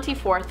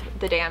 24th,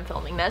 the day I'm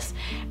filming this,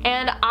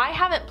 and I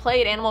haven't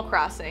played Animal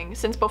Crossing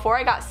since before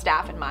I got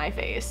staph in my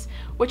face,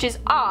 which is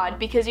odd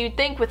because you'd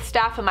think with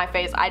staph in my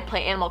face I'd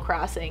play Animal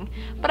Crossing,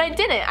 but I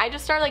didn't. I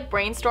just started like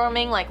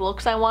brainstorming like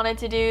looks I wanted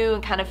to do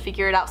and kind of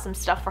figured out some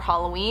stuff for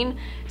Halloween.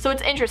 So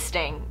it's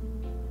interesting.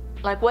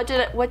 Like what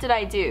did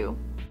I do?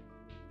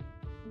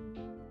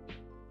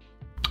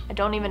 I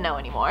don't even know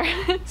anymore.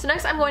 So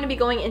next I'm going to be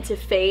going into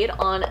Fade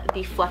on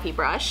the fluffy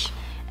brush,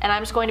 and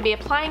I'm just going to be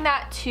applying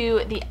that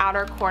to the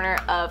outer corner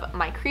of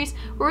my crease.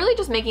 We're really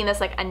just making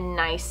this like a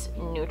nice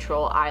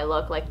neutral eye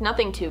look, like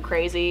nothing too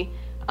crazy.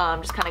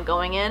 Just kind of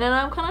going in, and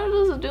I'm kind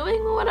of just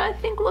doing what I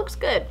think looks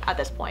good at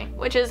this point,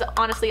 which is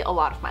honestly a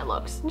lot of my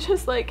looks.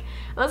 Just like,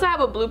 unless I have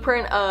a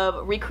blueprint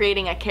of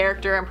recreating a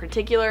character in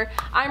particular,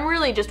 I'm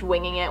really just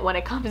winging it when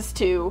it comes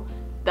to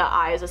the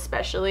eyes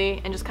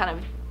especially, and just kind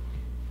of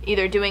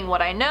either doing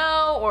what I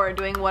know or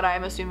doing what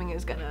I'm assuming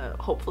is gonna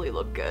hopefully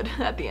look good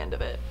at the end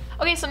of it.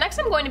 Okay, so next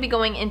I'm going to be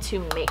going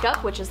into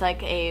makeup, which is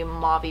like a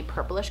mauvey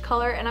purplish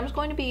color, and I'm just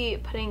going to be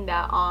putting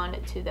that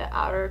on to the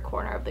outer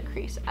corner of the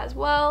crease as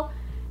well,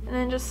 and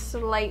then just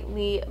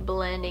slightly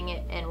blending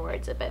it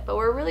inwards a bit, but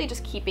we're really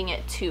just keeping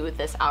it to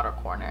this outer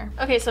corner.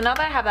 Okay, so now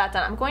that I have that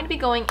done, I'm going to be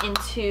going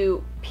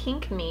into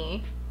Pink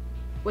Me,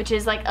 which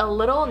is like a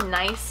little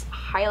nice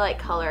highlight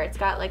color. It's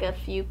got like a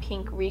few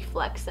pink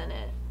reflex in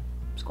it.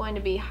 I'm just going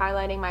to be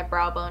highlighting my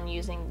brow bone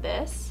using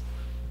this,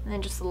 and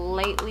then just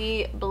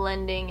lightly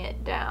blending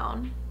it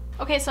down.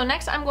 Okay, so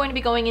next I'm going to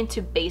be going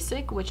into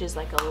Basic, which is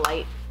like a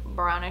light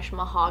brownish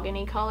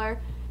mahogany color,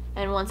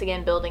 and once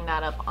again building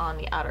that up on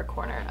the outer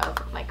corner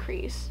of my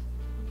crease.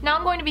 Now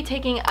I'm going to be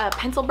taking a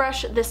pencil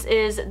brush. This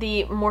is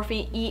the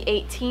Morphe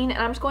E18, and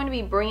I'm just going to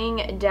be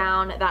bringing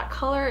down that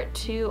color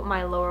to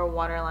my lower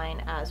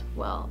waterline as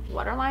well.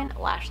 Waterline?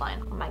 Lash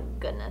line. Oh my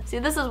goodness. See,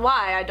 this is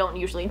why I don't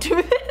usually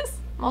do this.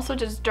 I'm also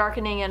just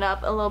darkening it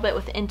up a little bit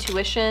with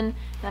Intuition, and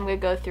I'm going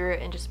to go through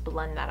it and just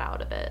blend that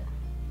out a bit.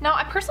 Now,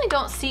 I personally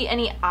don't see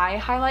any eye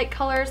highlight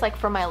colors like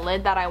for my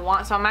lid that I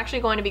want, so I'm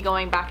actually going to be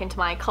going back into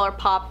my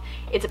ColourPop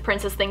It's a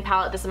Princess Thing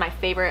palette. This is my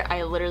favorite.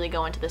 I literally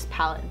go into this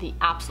palette the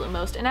absolute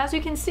most, and as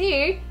you can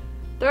see,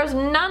 there's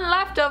none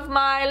left of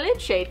my lid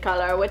shade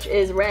color, which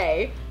is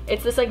Ray.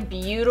 It's this like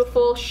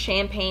beautiful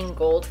champagne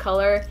gold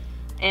color,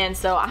 and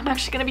so I'm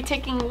actually going to be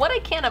taking what I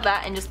can of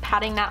that and just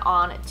patting that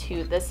on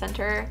to the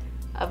center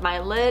of my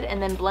lid,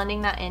 and then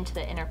blending that into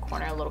the inner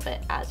corner a little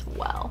bit as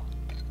well.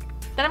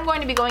 Then I'm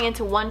going to be going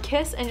into One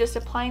Kiss and just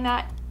applying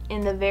that in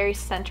the very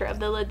center of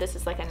the lid. This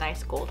is like a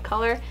nice gold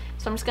color,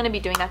 so I'm just going to be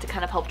doing that to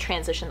kind of help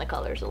transition the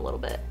colors a little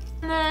bit.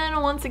 And then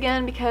once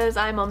again, because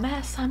I'm a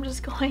mess, I'm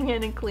just going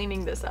in and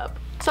cleaning this up.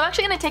 So I'm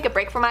actually going to take a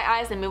break from my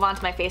eyes and move on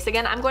to my face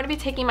again. I'm going to be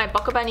taking my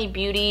Buckle Bunny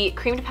Beauty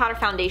Cream to Powder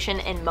Foundation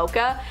in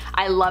Mocha.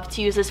 I love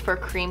to use this for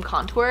cream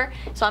contour,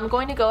 so I'm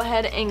going to go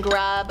ahead and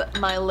grab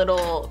my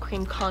little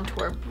cream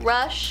contour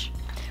brush,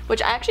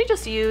 which I actually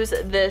just use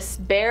this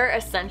Bare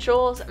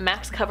Essentials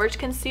Max Coverage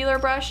Concealer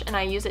brush, and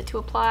I use it to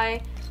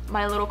apply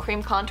my little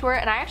cream contour.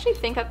 And I actually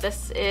think that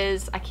this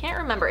is, I can't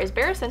remember, is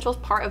Bare Essentials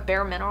part of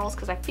Bare Minerals?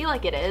 Because I feel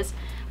like it is.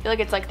 I feel like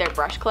it's like their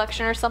brush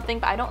collection or something,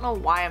 but I don't know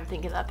why I'm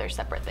thinking that they're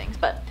separate things.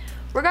 But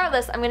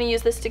regardless, I'm going to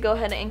use this to go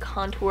ahead and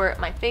contour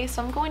my face.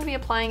 So I'm going to be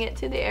applying it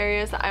to the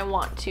areas that I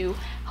want to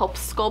help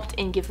sculpt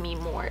and give me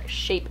more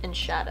shape and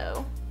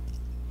shadow.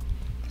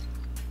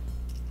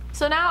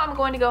 So now I'm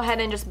going to go ahead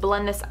and just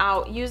blend this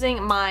out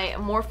using my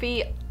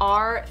Morphe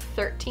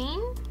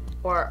R13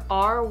 or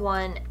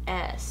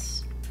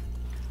R1S.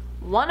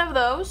 One of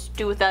those,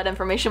 do with that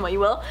information what you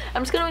will.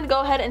 I'm just going to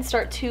go ahead and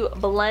start to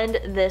blend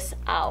this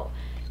out.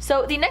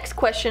 So the next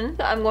question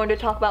that I'm going to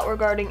talk about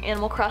regarding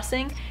Animal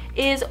Crossing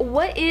is,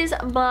 what is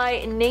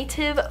my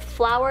native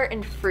flower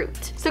and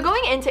fruit? So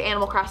going into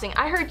Animal Crossing,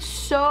 I heard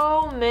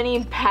so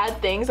many bad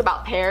things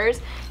about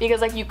pears because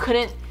like you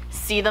couldn't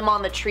see them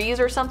on the trees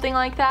or something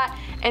like that.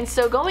 And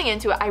so going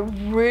into it, I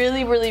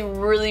really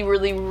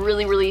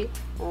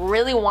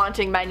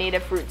wanting my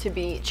native fruit to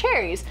be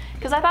cherries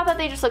because I thought that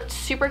they just looked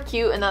super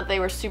cute and that they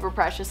were super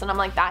precious, and I'm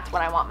like, that's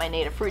what I want my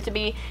native fruit to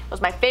be. It was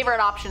my favorite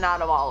option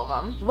out of all of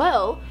them.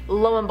 Well,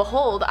 lo and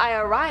behold, I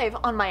arrive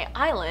on my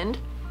island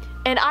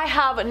and I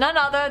have none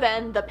other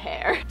than the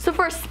pear. So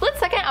for a split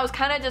second, I was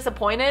kind of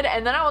disappointed,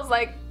 and then I was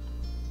like,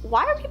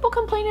 why are people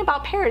complaining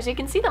about pears? You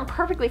can see them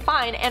perfectly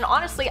fine, and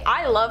honestly,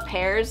 I love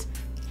pears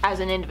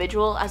as an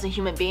individual, as a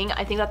human being.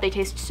 I think that they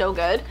taste so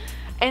good.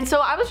 And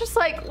so I was just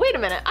like, wait a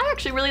minute, I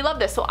actually really love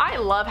this. So I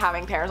love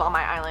having pears on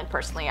my island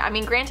personally. I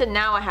mean, granted,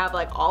 now I have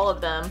like all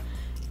of them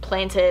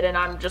planted and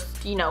I'm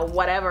just, you know,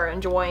 whatever,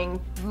 enjoying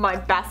my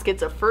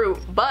baskets of fruit,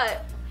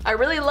 but I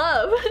really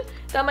love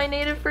that my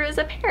native fruit is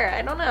a pear.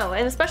 I don't know.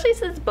 And especially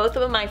since both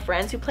of my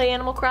friends who play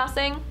Animal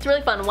Crossing, it's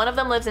really fun. One of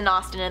them lives in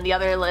Austin and the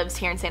other lives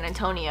here in San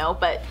Antonio,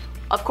 but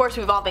of course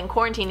we've all been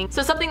quarantining.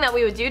 So something that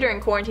we would do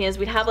during quarantine is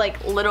we'd have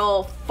like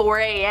little 4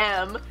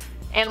 a.m.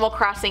 Animal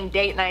Crossing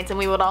date nights, and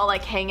we would all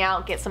like hang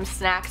out, get some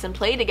snacks and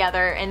play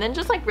together, and then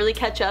just like really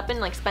catch up and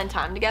like spend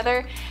time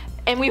together.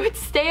 And we would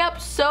stay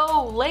up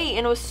so late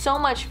and it was so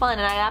much fun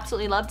and I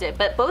absolutely loved it.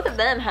 But both of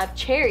them have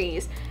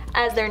cherries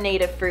as their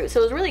native fruit,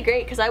 so it was really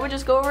great because I would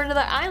just go over to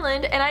the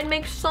island and I'd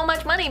make so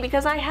much money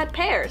because I had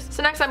pears.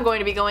 So next I'm going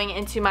to be going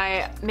into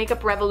my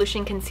Makeup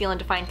Revolution Conceal and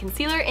Define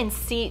Concealer in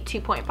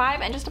C2.5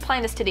 and just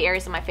applying this to the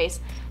areas of my face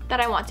that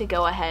I want to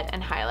go ahead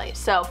and highlight.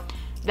 So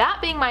that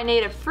being my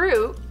native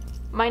fruit,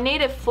 my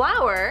native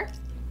flower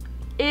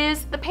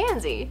is the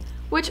pansy,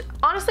 which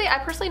honestly I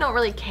personally don't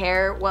really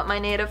care what my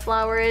native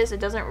flower is. It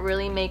doesn't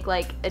really make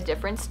like a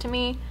difference to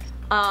me.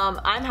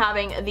 I'm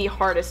having the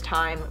hardest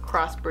time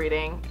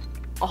crossbreeding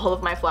all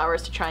of my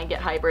flowers to try and get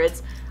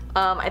hybrids.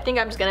 I think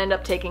I'm just gonna end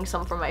up taking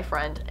some from my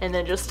friend and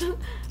then just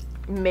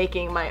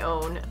making my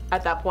own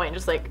at that point,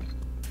 just like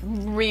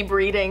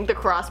rebreeding the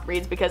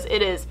crossbreeds because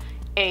it is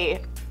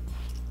a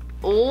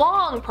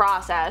long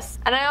process,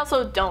 and I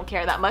also don't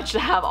care that much to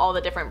have all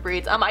the different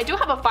breeds. I do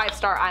have a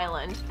 5-star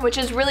island, which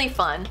is really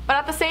fun, but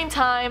at the same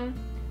time,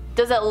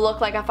 does it look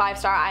like a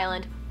 5-star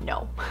island?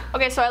 No.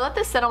 Okay, so I let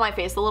this sit on my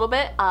face a little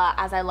bit,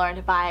 as I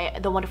learned by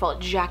the wonderful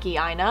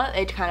GRWM.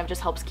 It kind of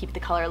just helps keep the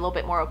color a little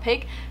bit more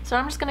opaque. So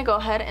I'm just gonna go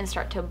ahead and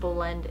start to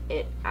blend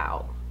it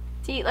out.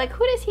 See, like,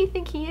 who does he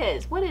think he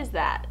is? What is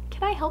that?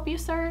 Can I help you,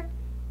 sir?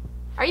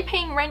 Are you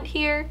paying rent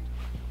here?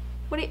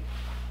 What do you...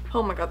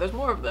 Oh my god, there's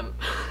more of them.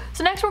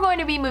 So next we're going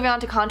to be moving on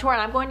to contour,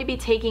 and I'm going to be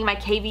taking my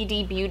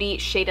KVD Beauty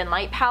Shade and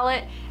Light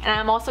palette, and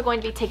I'm also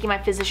going to be taking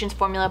my Physicians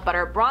Formula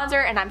Butter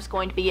Bronzer, and I'm just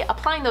going to be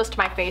applying those to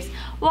my face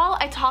while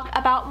I talk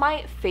about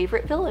my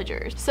favorite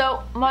villagers.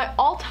 So my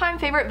all-time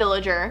favorite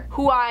villager,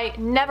 who I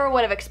never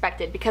would have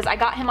expected because I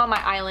got him on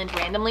my island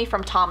randomly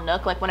from Tom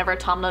Nook, like whenever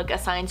Tom Nook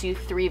assigns you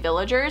 3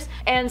 villagers.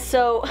 And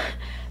so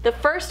the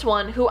first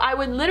one, who I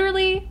would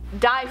literally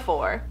die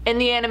for in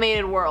the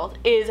animated world,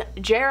 is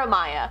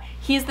Jeremiah.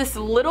 He's this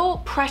little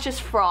precious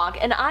frog,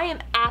 and I am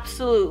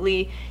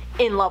absolutely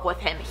in love with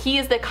him. He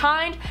is the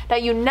kind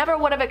that you never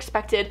would have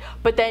expected,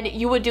 but then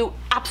you would do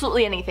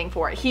absolutely anything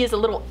for it. He is a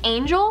little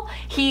angel.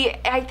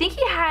 I think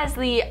he has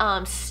the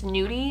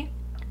Snooty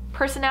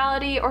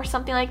personality or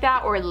something like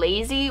that, or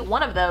lazy,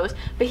 one of those,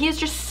 but he is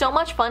just so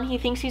much fun. He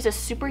thinks he's a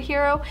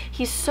superhero.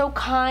 He's so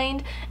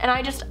kind, and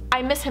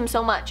I miss him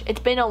so much.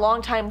 It's been a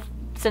long time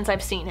since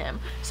I've seen him,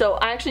 so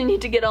I actually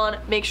need to get on,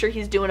 make sure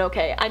he's doing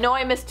okay. I know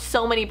I missed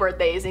so many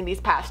birthdays in these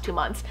past 2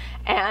 months,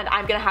 and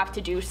I'm gonna have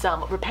to do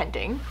some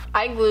repenting.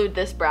 I glued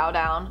this brow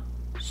down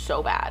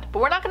so bad, but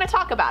we're not gonna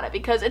talk about it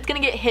because it's gonna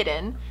get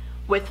hidden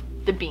with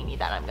the beanie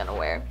that I'm gonna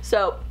wear.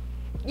 So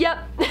yep,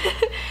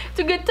 it's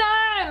a good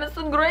time, it's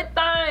a great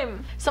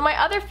time. So my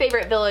other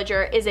favorite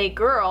villager is a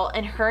girl,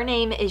 and her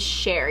name is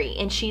Sherry,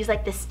 and she's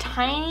like this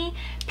tiny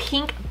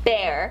pink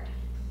bear.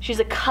 She's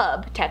a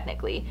cub,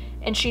 technically,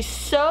 and she's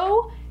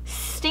so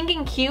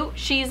stinking cute.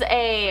 She's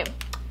a,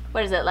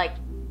 what is it, like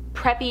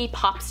preppy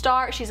pop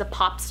star? She's a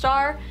pop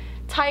star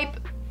type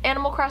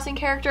Animal Crossing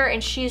character,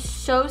 and she's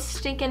so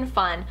stinking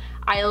fun.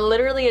 I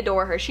literally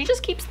adore her. She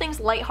just keeps things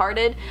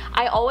lighthearted.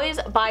 I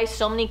always buy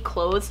so many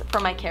clothes for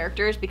my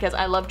characters because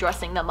I love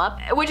dressing them up,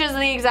 which is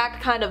the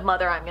exact kind of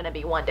mother I'm gonna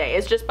be one day,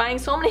 is just buying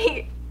so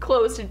many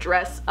clothes to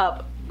dress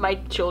up my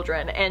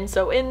children. And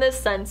so in this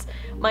sense,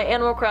 my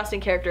Animal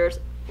Crossing characters,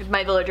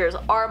 my villagers,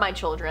 are my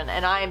children,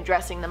 and I am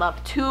dressing them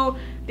up to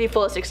the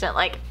fullest extent.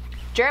 Like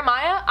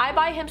Jeremiah, I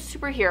buy him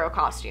superhero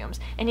costumes,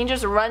 and he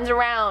just runs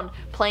around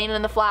playing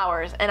in the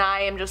flowers, and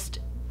I am just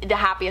the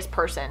happiest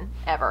person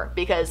ever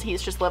because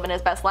he's just living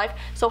his best life.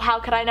 So how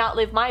could I not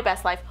live my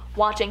best life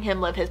watching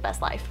him live his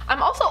best life?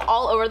 I'm also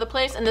all over the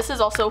place, and this is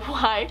also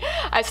why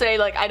I say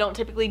like I don't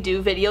typically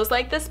do videos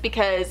like this,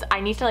 because I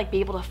need to like be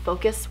able to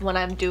focus when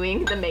I'm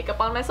doing the makeup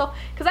on myself,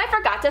 because I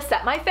forgot to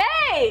set my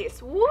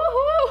face.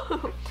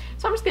 Woohoo!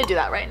 So I'm just gonna do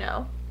that right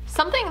now.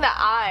 Something that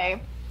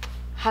I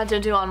had to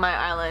do on my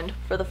island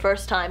for the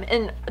first time,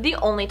 and the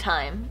only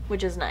time,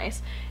 which is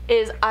nice,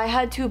 is I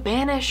had to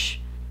banish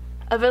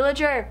a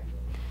villager.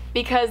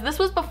 Because this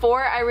was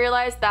before I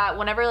realized that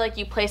whenever like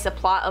you place a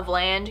plot of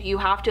land, you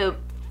have to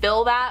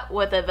fill that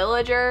with a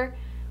villager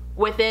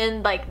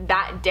within like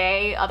that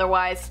day,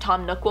 otherwise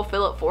Tom Nook will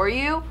fill it for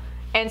you.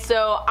 And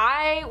so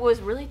I was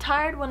really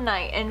tired one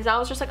night, and I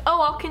was just like,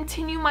 oh, I'll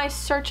continue my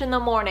search in the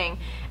morning.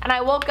 And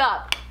I woke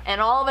up, and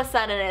all of a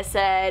sudden it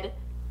said,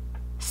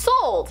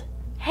 sold,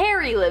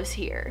 Harry lives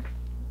here.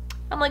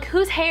 I'm like,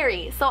 who's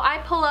Harry? So I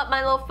pull up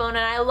my little phone and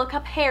I look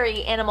up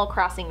Harry, Animal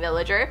Crossing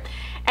villager,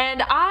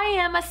 and I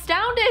am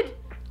astounded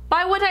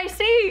by what I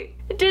see.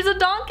 It is a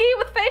donkey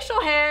with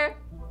facial hair.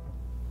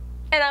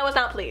 And I was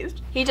not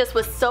pleased. He just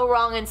was so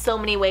wrong in so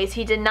many ways.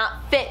 He did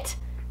not fit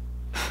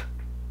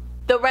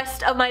the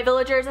rest of my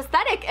villager's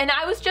aesthetic. And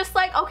I was just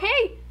like,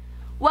 okay,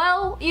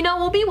 well, you know,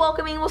 we'll be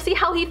welcoming. We'll see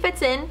how he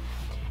fits in.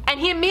 And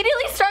he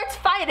immediately starts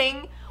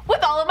fighting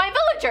with all of my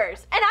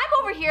villagers. And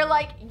I'm over here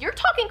like, you're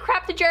talking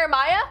crap to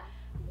Jeremiah?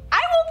 I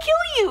will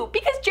kill you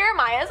because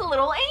Jeremiah is a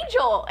little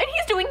angel and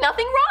he's doing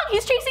nothing wrong.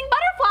 He's chasing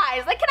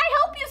butterflies. Like, can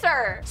I help you,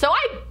 sir? So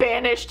I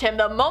banished him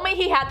the moment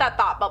he had that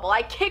thought bubble.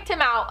 I kicked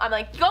him out. I'm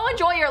like, go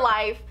enjoy your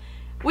life.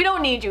 We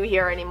don't need you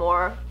here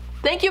anymore.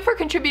 Thank you for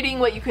contributing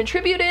what you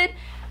contributed.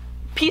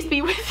 Peace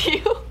be with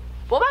you.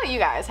 What about you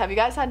guys? Have you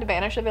guys had to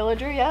banish a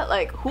villager yet?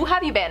 Like, who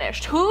have you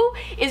banished? Who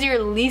is your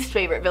least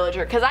favorite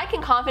villager? Because I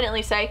can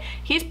confidently say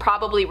he's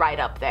probably right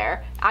up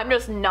there. I'm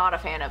just not a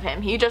fan of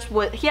him. He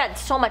had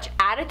so much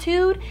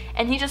attitude,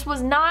 and he just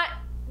was not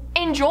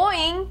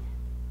enjoying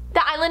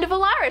the island of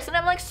Elaris. And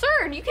I'm like,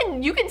 sir,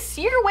 you can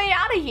see your way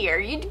out of here.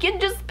 You can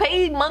just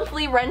pay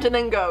monthly rent and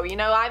then go. You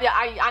know,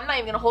 I'm not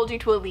even gonna hold you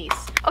to a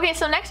lease. Okay,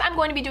 so next I'm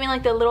going to be doing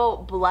like the little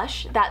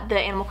blush that the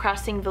Animal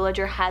Crossing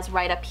villager has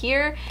right up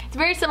here. It's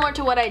very similar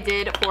to what I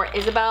did for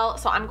Isabelle.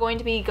 So I'm going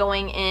to be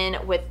going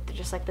in with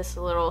just like this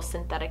little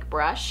synthetic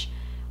brush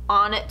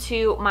on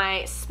to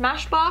my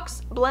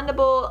Smashbox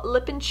blendable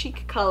lip and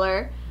cheek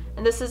color.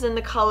 And this is in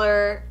the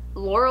color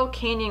Laurel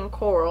Canyon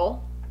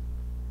Coral.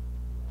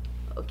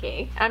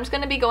 Okay, I'm just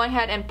gonna be going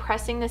ahead and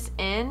pressing this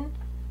in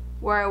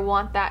where I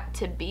want that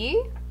to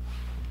be,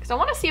 because I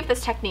want to see if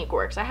this technique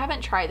works. I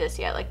haven't tried this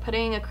yet, like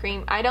putting a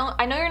cream. I know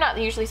you're not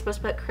usually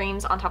supposed to put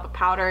creams on top of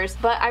powders,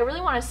 but I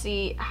really want to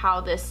see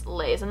how this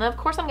lays. And then of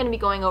course I'm gonna be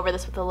going over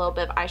this with a little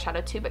bit of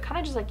eyeshadow too, but kind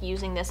of just like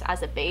using this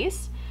as a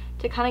base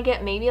to kind of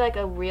get maybe like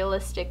a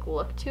realistic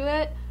look to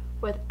it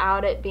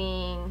without it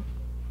being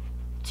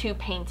too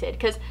painted.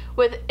 Because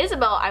with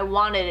Isabelle I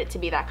wanted it to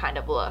be that kind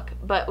of look,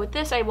 but with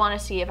this I want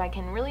to see if I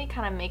can really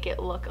kind of make it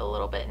look a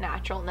little bit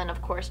natural, and then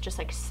of course just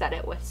like set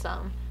it with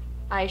some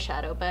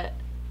eyeshadow. But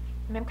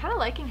I mean, I'm kind of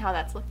liking how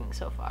that's looking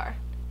so far.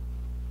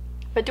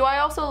 But do I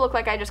also look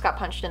like I just got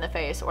punched in the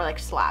face or like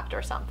slapped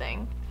or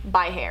something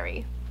by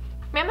Harry?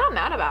 I mean, I'm not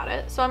mad about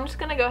it, so I'm just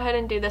gonna go ahead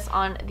and do this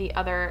on the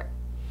other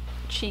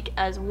cheek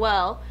as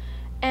well.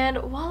 And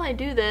while I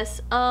do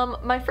this,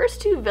 my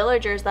first two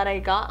villagers that I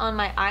got on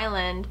my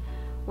island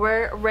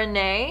were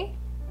Renee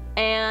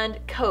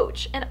and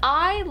Coach, and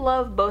I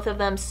love both of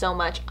them so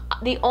much.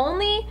 The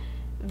only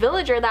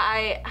villager that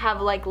I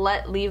have like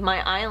let leave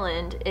my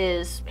island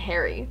is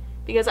Harry,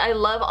 because I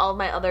love all of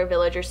my other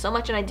villagers so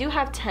much, and I do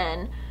have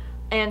 10.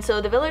 And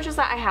so the villagers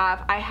that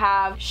I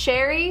have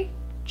Sherry,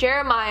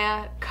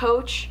 Jeremiah,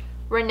 Coach,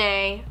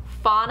 Renee,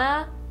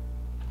 Fauna,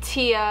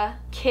 Tia,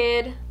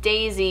 Kid,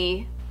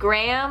 Daisy,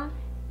 Graham,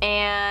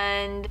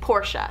 and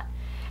Portia.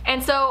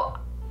 And so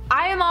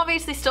I am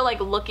obviously still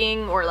like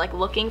looking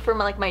for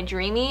my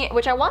dreamy,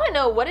 which I want to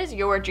know, what is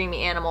your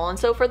dreamy animal? And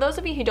so for those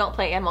of you who don't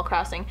play Animal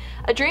Crossing,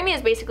 a dreamy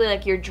is basically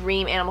like your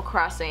dream Animal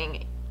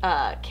Crossing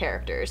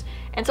characters.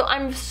 And so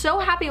I'm so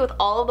happy with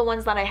all of the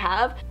ones that I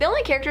have. The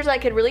only characters I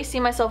could really see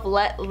myself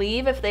let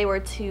leave if they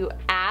were to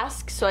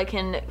ask so I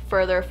can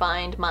further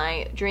find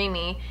my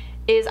dreamy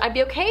is I'd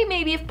be okay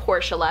maybe if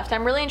Portia left.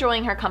 I'm really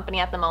enjoying her company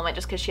at the moment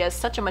just because she has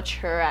such a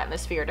mature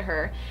atmosphere to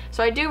her.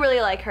 So I do really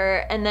like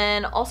her. And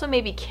then also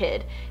maybe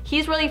Kid.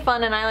 He's really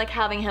fun and I like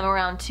having him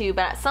around too,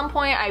 but at some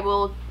point I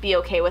will be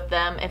okay with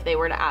them if they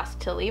were to ask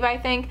to leave, I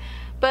think.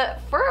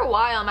 But for a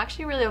while I'm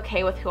actually really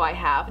okay with who I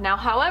have. Now,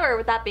 however,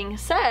 with that being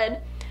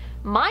said,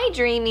 my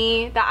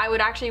dreamy that I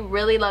would actually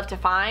really love to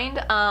find,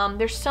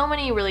 there's so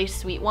many really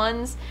sweet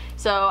ones.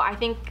 So I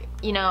think,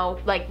 you know,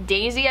 like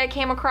Daisy I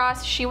came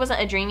across, she wasn't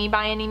a dreamy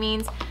by any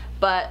means,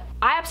 but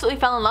I absolutely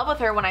fell in love with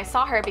her when I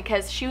saw her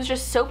because she was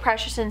just so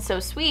precious and so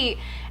sweet.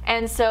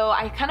 And so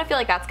I kind of feel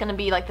like that's gonna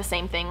be like the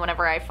same thing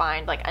whenever I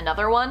find like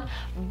another one.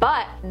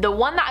 But the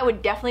one that I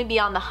would definitely be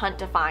on the hunt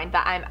to find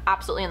that I'm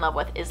absolutely in love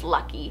with is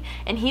Lucky.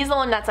 And he's the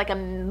one that's like a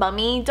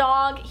mummy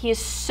dog. He is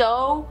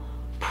so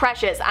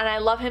precious and I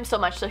love him so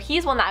much. So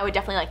he's one that I would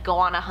definitely like go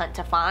on a hunt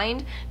to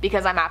find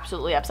because I'm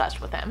absolutely obsessed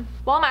with him.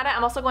 While I'm at it,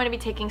 I'm also going to be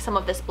taking some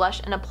of this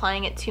blush and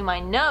applying it to my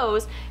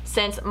nose,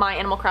 since my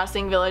Animal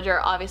Crossing villager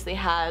obviously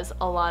has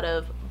a lot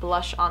of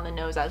blush on the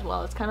nose as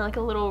well. It's kind of like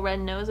a little red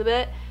nose a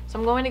bit. So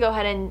I'm going to go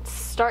ahead and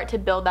start to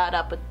build that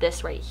up with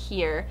this right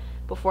here.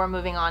 before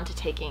moving on to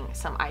taking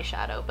some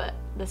eyeshadow, but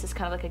this is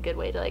kind of like a good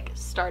way to like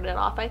start it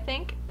off, I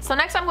think. So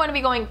next I'm going to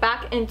be going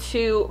back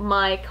into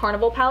my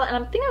Carnival palette,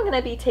 and I think I'm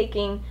going to be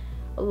taking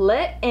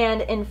Lit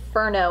and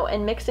Inferno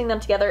and mixing them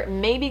together,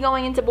 maybe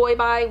going into Boy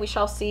Bye, we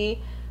shall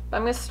see. But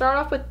I'm going to start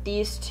off with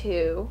these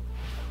two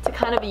to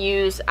kind of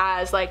use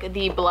as like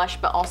the blush,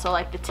 but also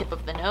like the tip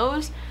of the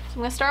nose. So I'm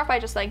going to start off by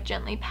just like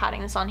gently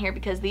patting this on here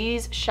because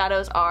these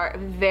shadows are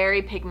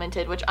very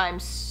pigmented, which I'm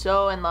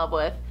so in love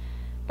with.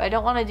 But I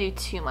don't want to do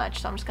too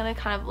much, so I'm just going to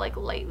kind of like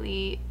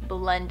lightly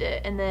blend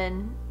it, and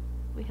then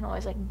we can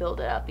always like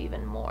build it up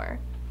even more.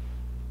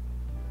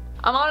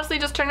 I'm honestly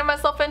just turning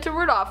myself into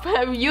Rudolph.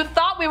 You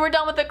thought we were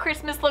done with the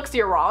Christmas looks,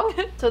 you're wrong.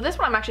 So this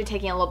one I'm actually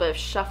taking a little bit of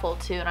Shuffle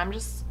too, and I'm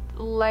just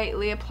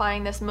lightly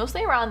applying this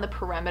mostly around the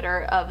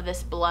perimeter of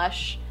this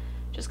blush,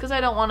 just because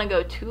I don't want to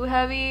go too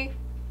heavy,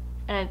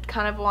 and I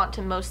kind of want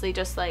to mostly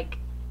just like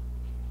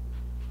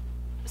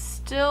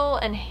still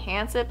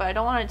enhance it, but I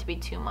don't want it to be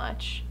too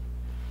much.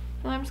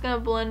 And I'm just gonna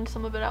blend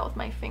some of it out with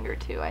my finger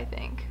too, I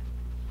think.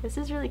 This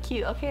is really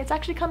cute. Okay, it's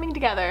actually coming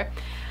together.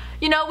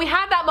 You know, we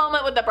had that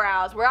moment with the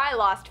brows where I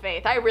lost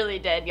faith. I really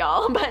did,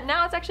 y'all. But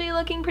now it's actually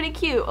looking pretty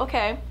cute.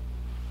 Okay.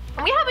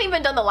 And we haven't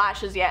even done the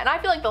lashes yet, and I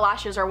feel like the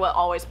lashes are what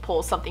always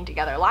pulls something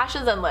together.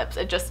 Lashes and lips,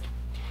 it's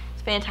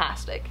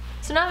fantastic.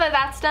 So now that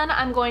that's done,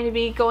 I'm going to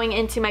be going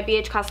into my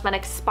BH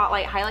Cosmetics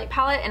Spotlight Highlight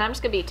Palette, and I'm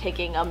just gonna be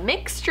taking a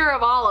mixture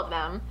of all of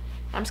them.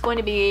 I'm just going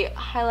to be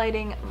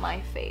highlighting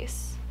my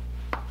face.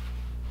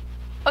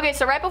 Okay,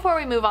 so right before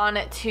we move on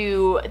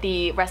to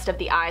the rest of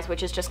the eyes,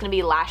 which is just gonna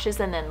be lashes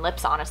and then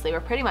lips, honestly,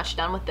 we're pretty much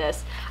done with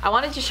this. I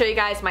wanted to show you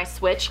guys my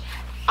switch.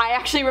 I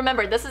actually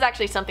remembered, this is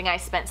actually something I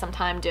spent some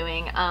time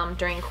doing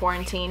during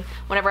quarantine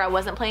whenever I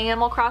wasn't playing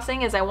Animal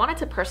Crossing, is I wanted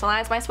to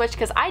personalize my Switch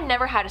because I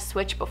never had a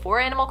Switch before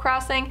Animal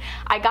Crossing.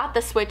 I got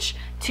the Switch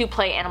to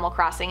play Animal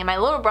Crossing, and my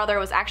little brother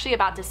was actually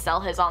about to sell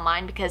his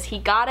online because he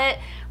got it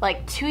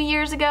like 2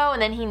 years ago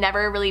and then he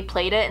never really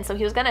played it, and so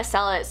he was gonna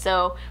sell it,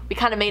 so we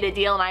kind of made a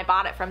deal and I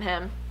bought it from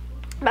him.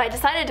 But I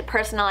decided to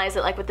personalize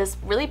it like with this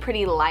really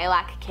pretty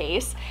lilac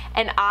case,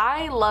 and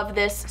I love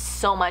this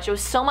so much. It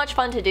was so much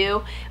fun to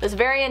do. It was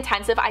very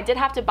intensive. I did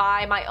have to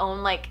buy my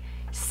own like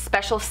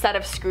special set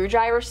of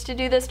screwdrivers to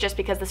do this just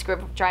because the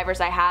screwdrivers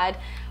I had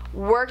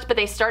worked, but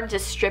they started to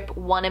strip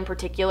one in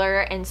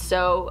particular, and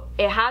so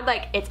it had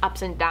like its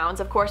ups and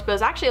downs, of course, but it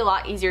was actually a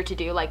lot easier to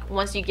do. Like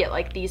once you get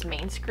like these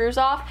main screws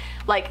off,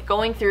 like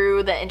going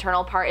through the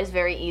internal part is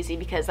very easy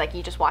because like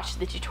you just watch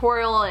the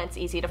tutorial and it's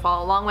easy to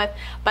follow along with.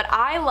 But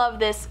I love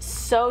this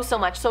so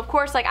much. So of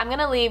course, like I'm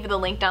gonna leave the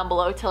link down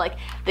below to like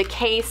the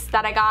case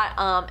that I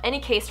got.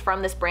 Any case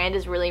from this brand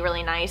is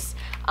really nice,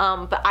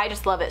 but I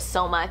just love it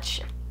so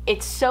much.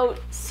 It's so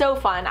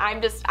fun. I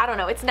don't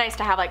know, it's nice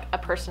to have like a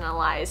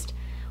personalized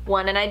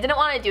one, and I didn't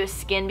want to do a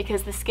skin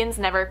because the skins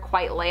never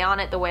quite lay on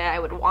it the way I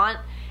would want,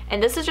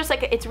 and this is just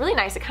like, it's really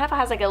nice. It kind of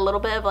has like a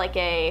little bit of like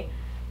a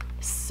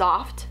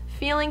soft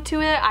feeling to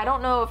it. I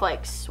don't know if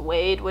like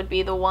suede would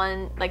be the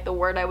one, like the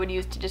word I would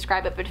use to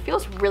describe it, but it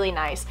feels really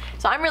nice.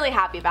 So I'm really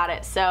happy about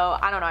it. So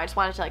I don't know, I just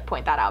wanted to like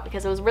point that out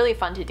because it was really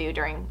fun to do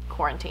during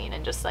quarantine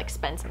and just like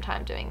spend some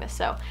time doing this.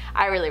 So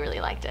I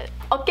really liked it.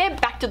 Okay,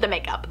 back to the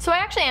makeup. So I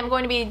actually am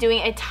going to be doing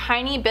a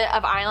tiny bit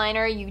of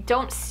eyeliner. You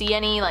don't see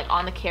any like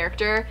on the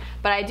character,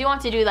 but I do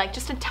want to do like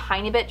just a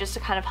tiny bit just to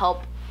kind of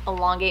help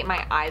elongate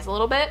my eyes a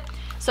little bit.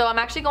 So I'm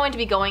actually going to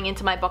be going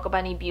into my Buckle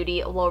Bunny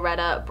Beauty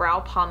Loretta Brow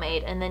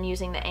Pomade and then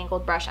using the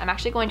angled brush. I'm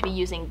actually going to be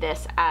using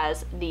this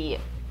as the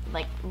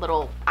like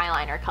little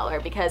eyeliner color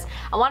because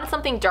I wanted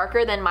something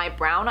darker than my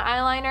brown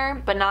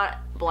eyeliner, but not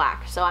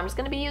black. So I'm just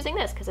going to be using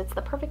this because it's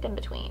the perfect in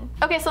between.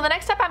 Okay, so the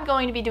next step I'm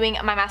going to be doing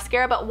my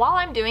mascara, but while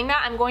I'm doing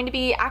that, I'm going to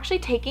be actually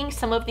taking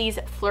some of these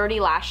Flirty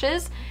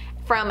lashes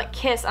from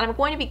Kiss, and I'm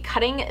going to be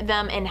cutting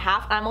them in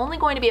half, and I'm only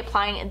going to be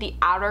applying the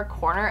outer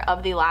corner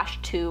of the lash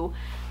to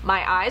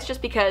my eyes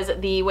just because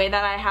the way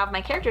that I have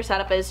my character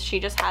set up is she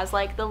just has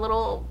like the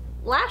little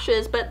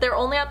lashes, but they're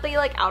only at the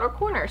like outer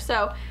corner,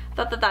 so I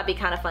thought that that'd be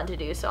kind of fun to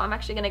do. So I'm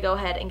actually gonna go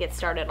ahead and get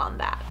started on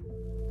that.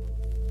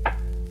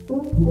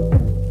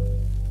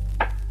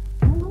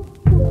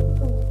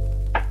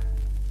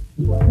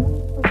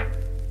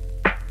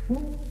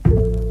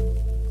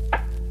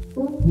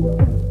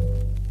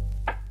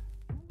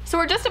 So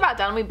we're just about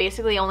done. We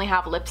basically only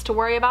have lips to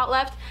worry about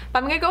left, but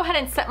I'm gonna go ahead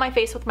and set my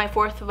face with my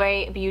Fourth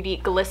Way Beauty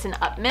Glisten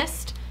Up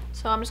Mist.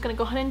 So I'm just gonna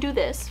go ahead and do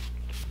this.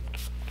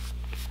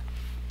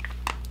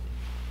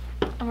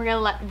 And we're gonna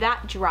let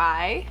that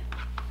dry.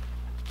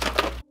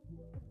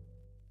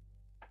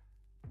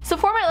 So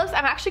for my lips,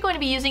 I'm actually going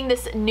to be using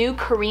this new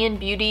Korean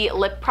Beauty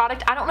lip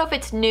product. I don't know if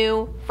it's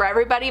new for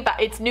everybody,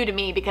 but it's new to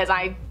me because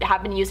I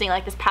have been using it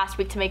like this past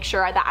week to make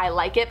sure that I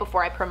like it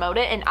before I promote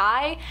it, and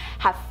I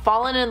have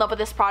fallen in love with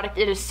this product.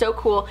 It is so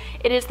cool.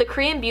 It is the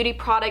Korean Beauty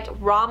product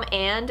Rom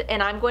and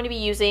I'm going to be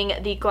using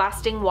the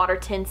Glasting Water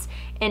Tints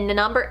in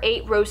number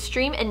 8 Rose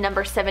Stream and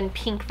number 7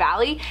 Pink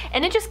Valley,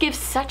 and it just gives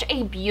such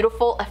a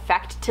beautiful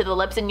effect to the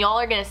lips, and y'all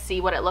are gonna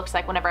see what it looks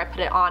like whenever I put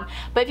it on.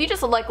 But if you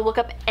just like look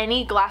up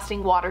any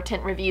lasting water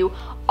tint review,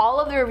 all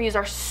of the reviews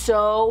are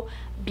so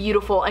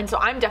beautiful, and so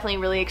I'm definitely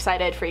really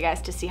excited for you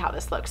guys to see how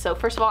this looks. So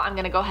first of all, I'm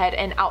gonna go ahead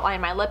and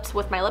outline my lips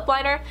with my lip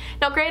liner.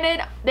 Now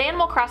granted, the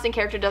Animal Crossing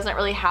character doesn't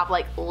really have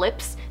like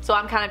lips, so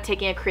I'm kind of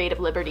taking a creative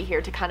liberty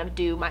here to kind of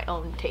do my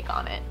own take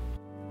on it.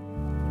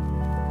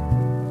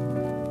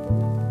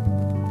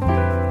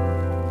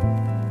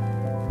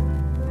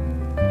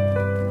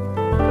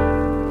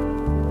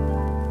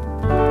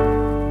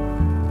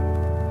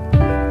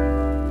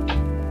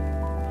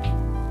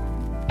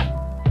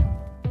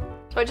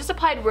 So I just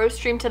applied Rose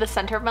Stream to the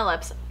center of my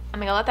lips. I'm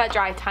gonna let that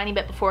dry a tiny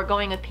bit before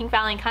going with Pink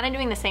Valley and kind of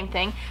doing the same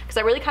thing because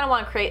I really kind of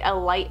want to create a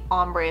light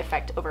ombre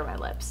effect over my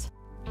lips.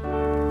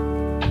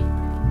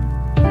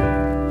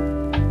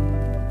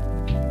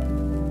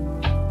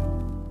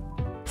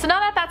 So now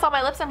that that's on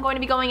my lips, I'm going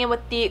to be going in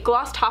with the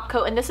gloss top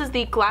coat, and this is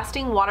the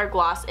Lasting Water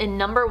Gloss in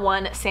number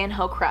 1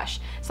 Sanho Crush.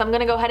 So I'm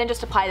gonna go ahead and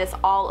just apply this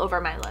all over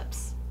my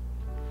lips.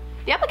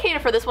 The applicator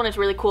for this one is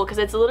really cool because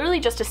it's literally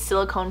just a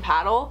silicone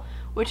paddle,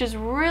 which is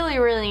really,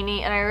 really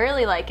neat, and I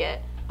really like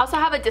it. I also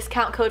have a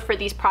discount code for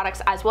these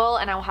products as well,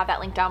 and I will have that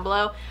link down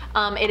below.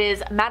 It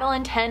is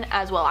Madalyn10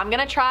 as well. I'm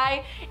gonna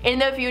try in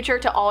the future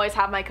to always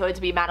have my codes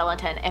be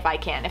Madalyn10 if I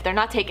can. If they're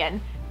not taken,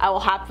 I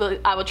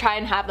will try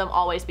and have them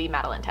always be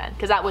Madalyn10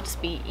 because that would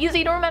just be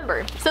easy to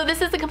remember. So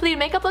this is the completed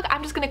makeup look.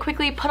 I'm just gonna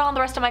quickly put on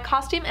the rest of my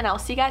costume, and I'll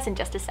see you guys in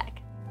just a sec.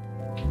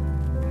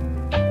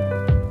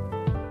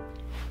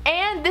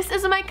 And this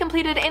is my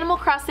completed Animal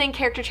Crossing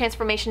character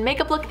transformation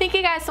makeup look. Thank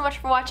you guys so much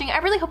for watching. I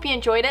really hope you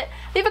enjoyed it.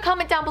 Leave a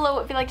comment down below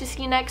if you'd like to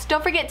see next.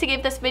 Don't forget to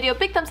give this video a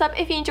big thumbs up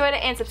if you enjoyed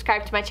it, and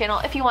subscribe to my channel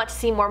if you want to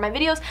see more of my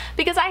videos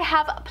because I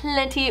have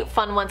plenty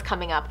fun ones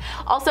coming up.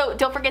 Also,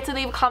 don't forget to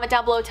leave a comment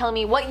down below telling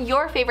me what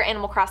your favorite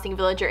Animal Crossing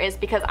villager is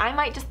because I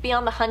might just be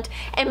on the hunt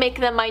and make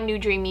them my new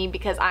dreamy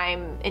because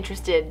I'm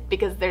interested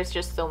because there's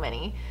just so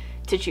many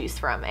to choose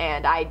from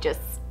and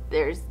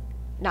there's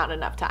not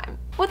enough time.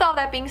 With all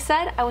that being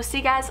said, I will see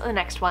you guys in the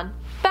next one.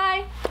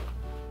 Bye!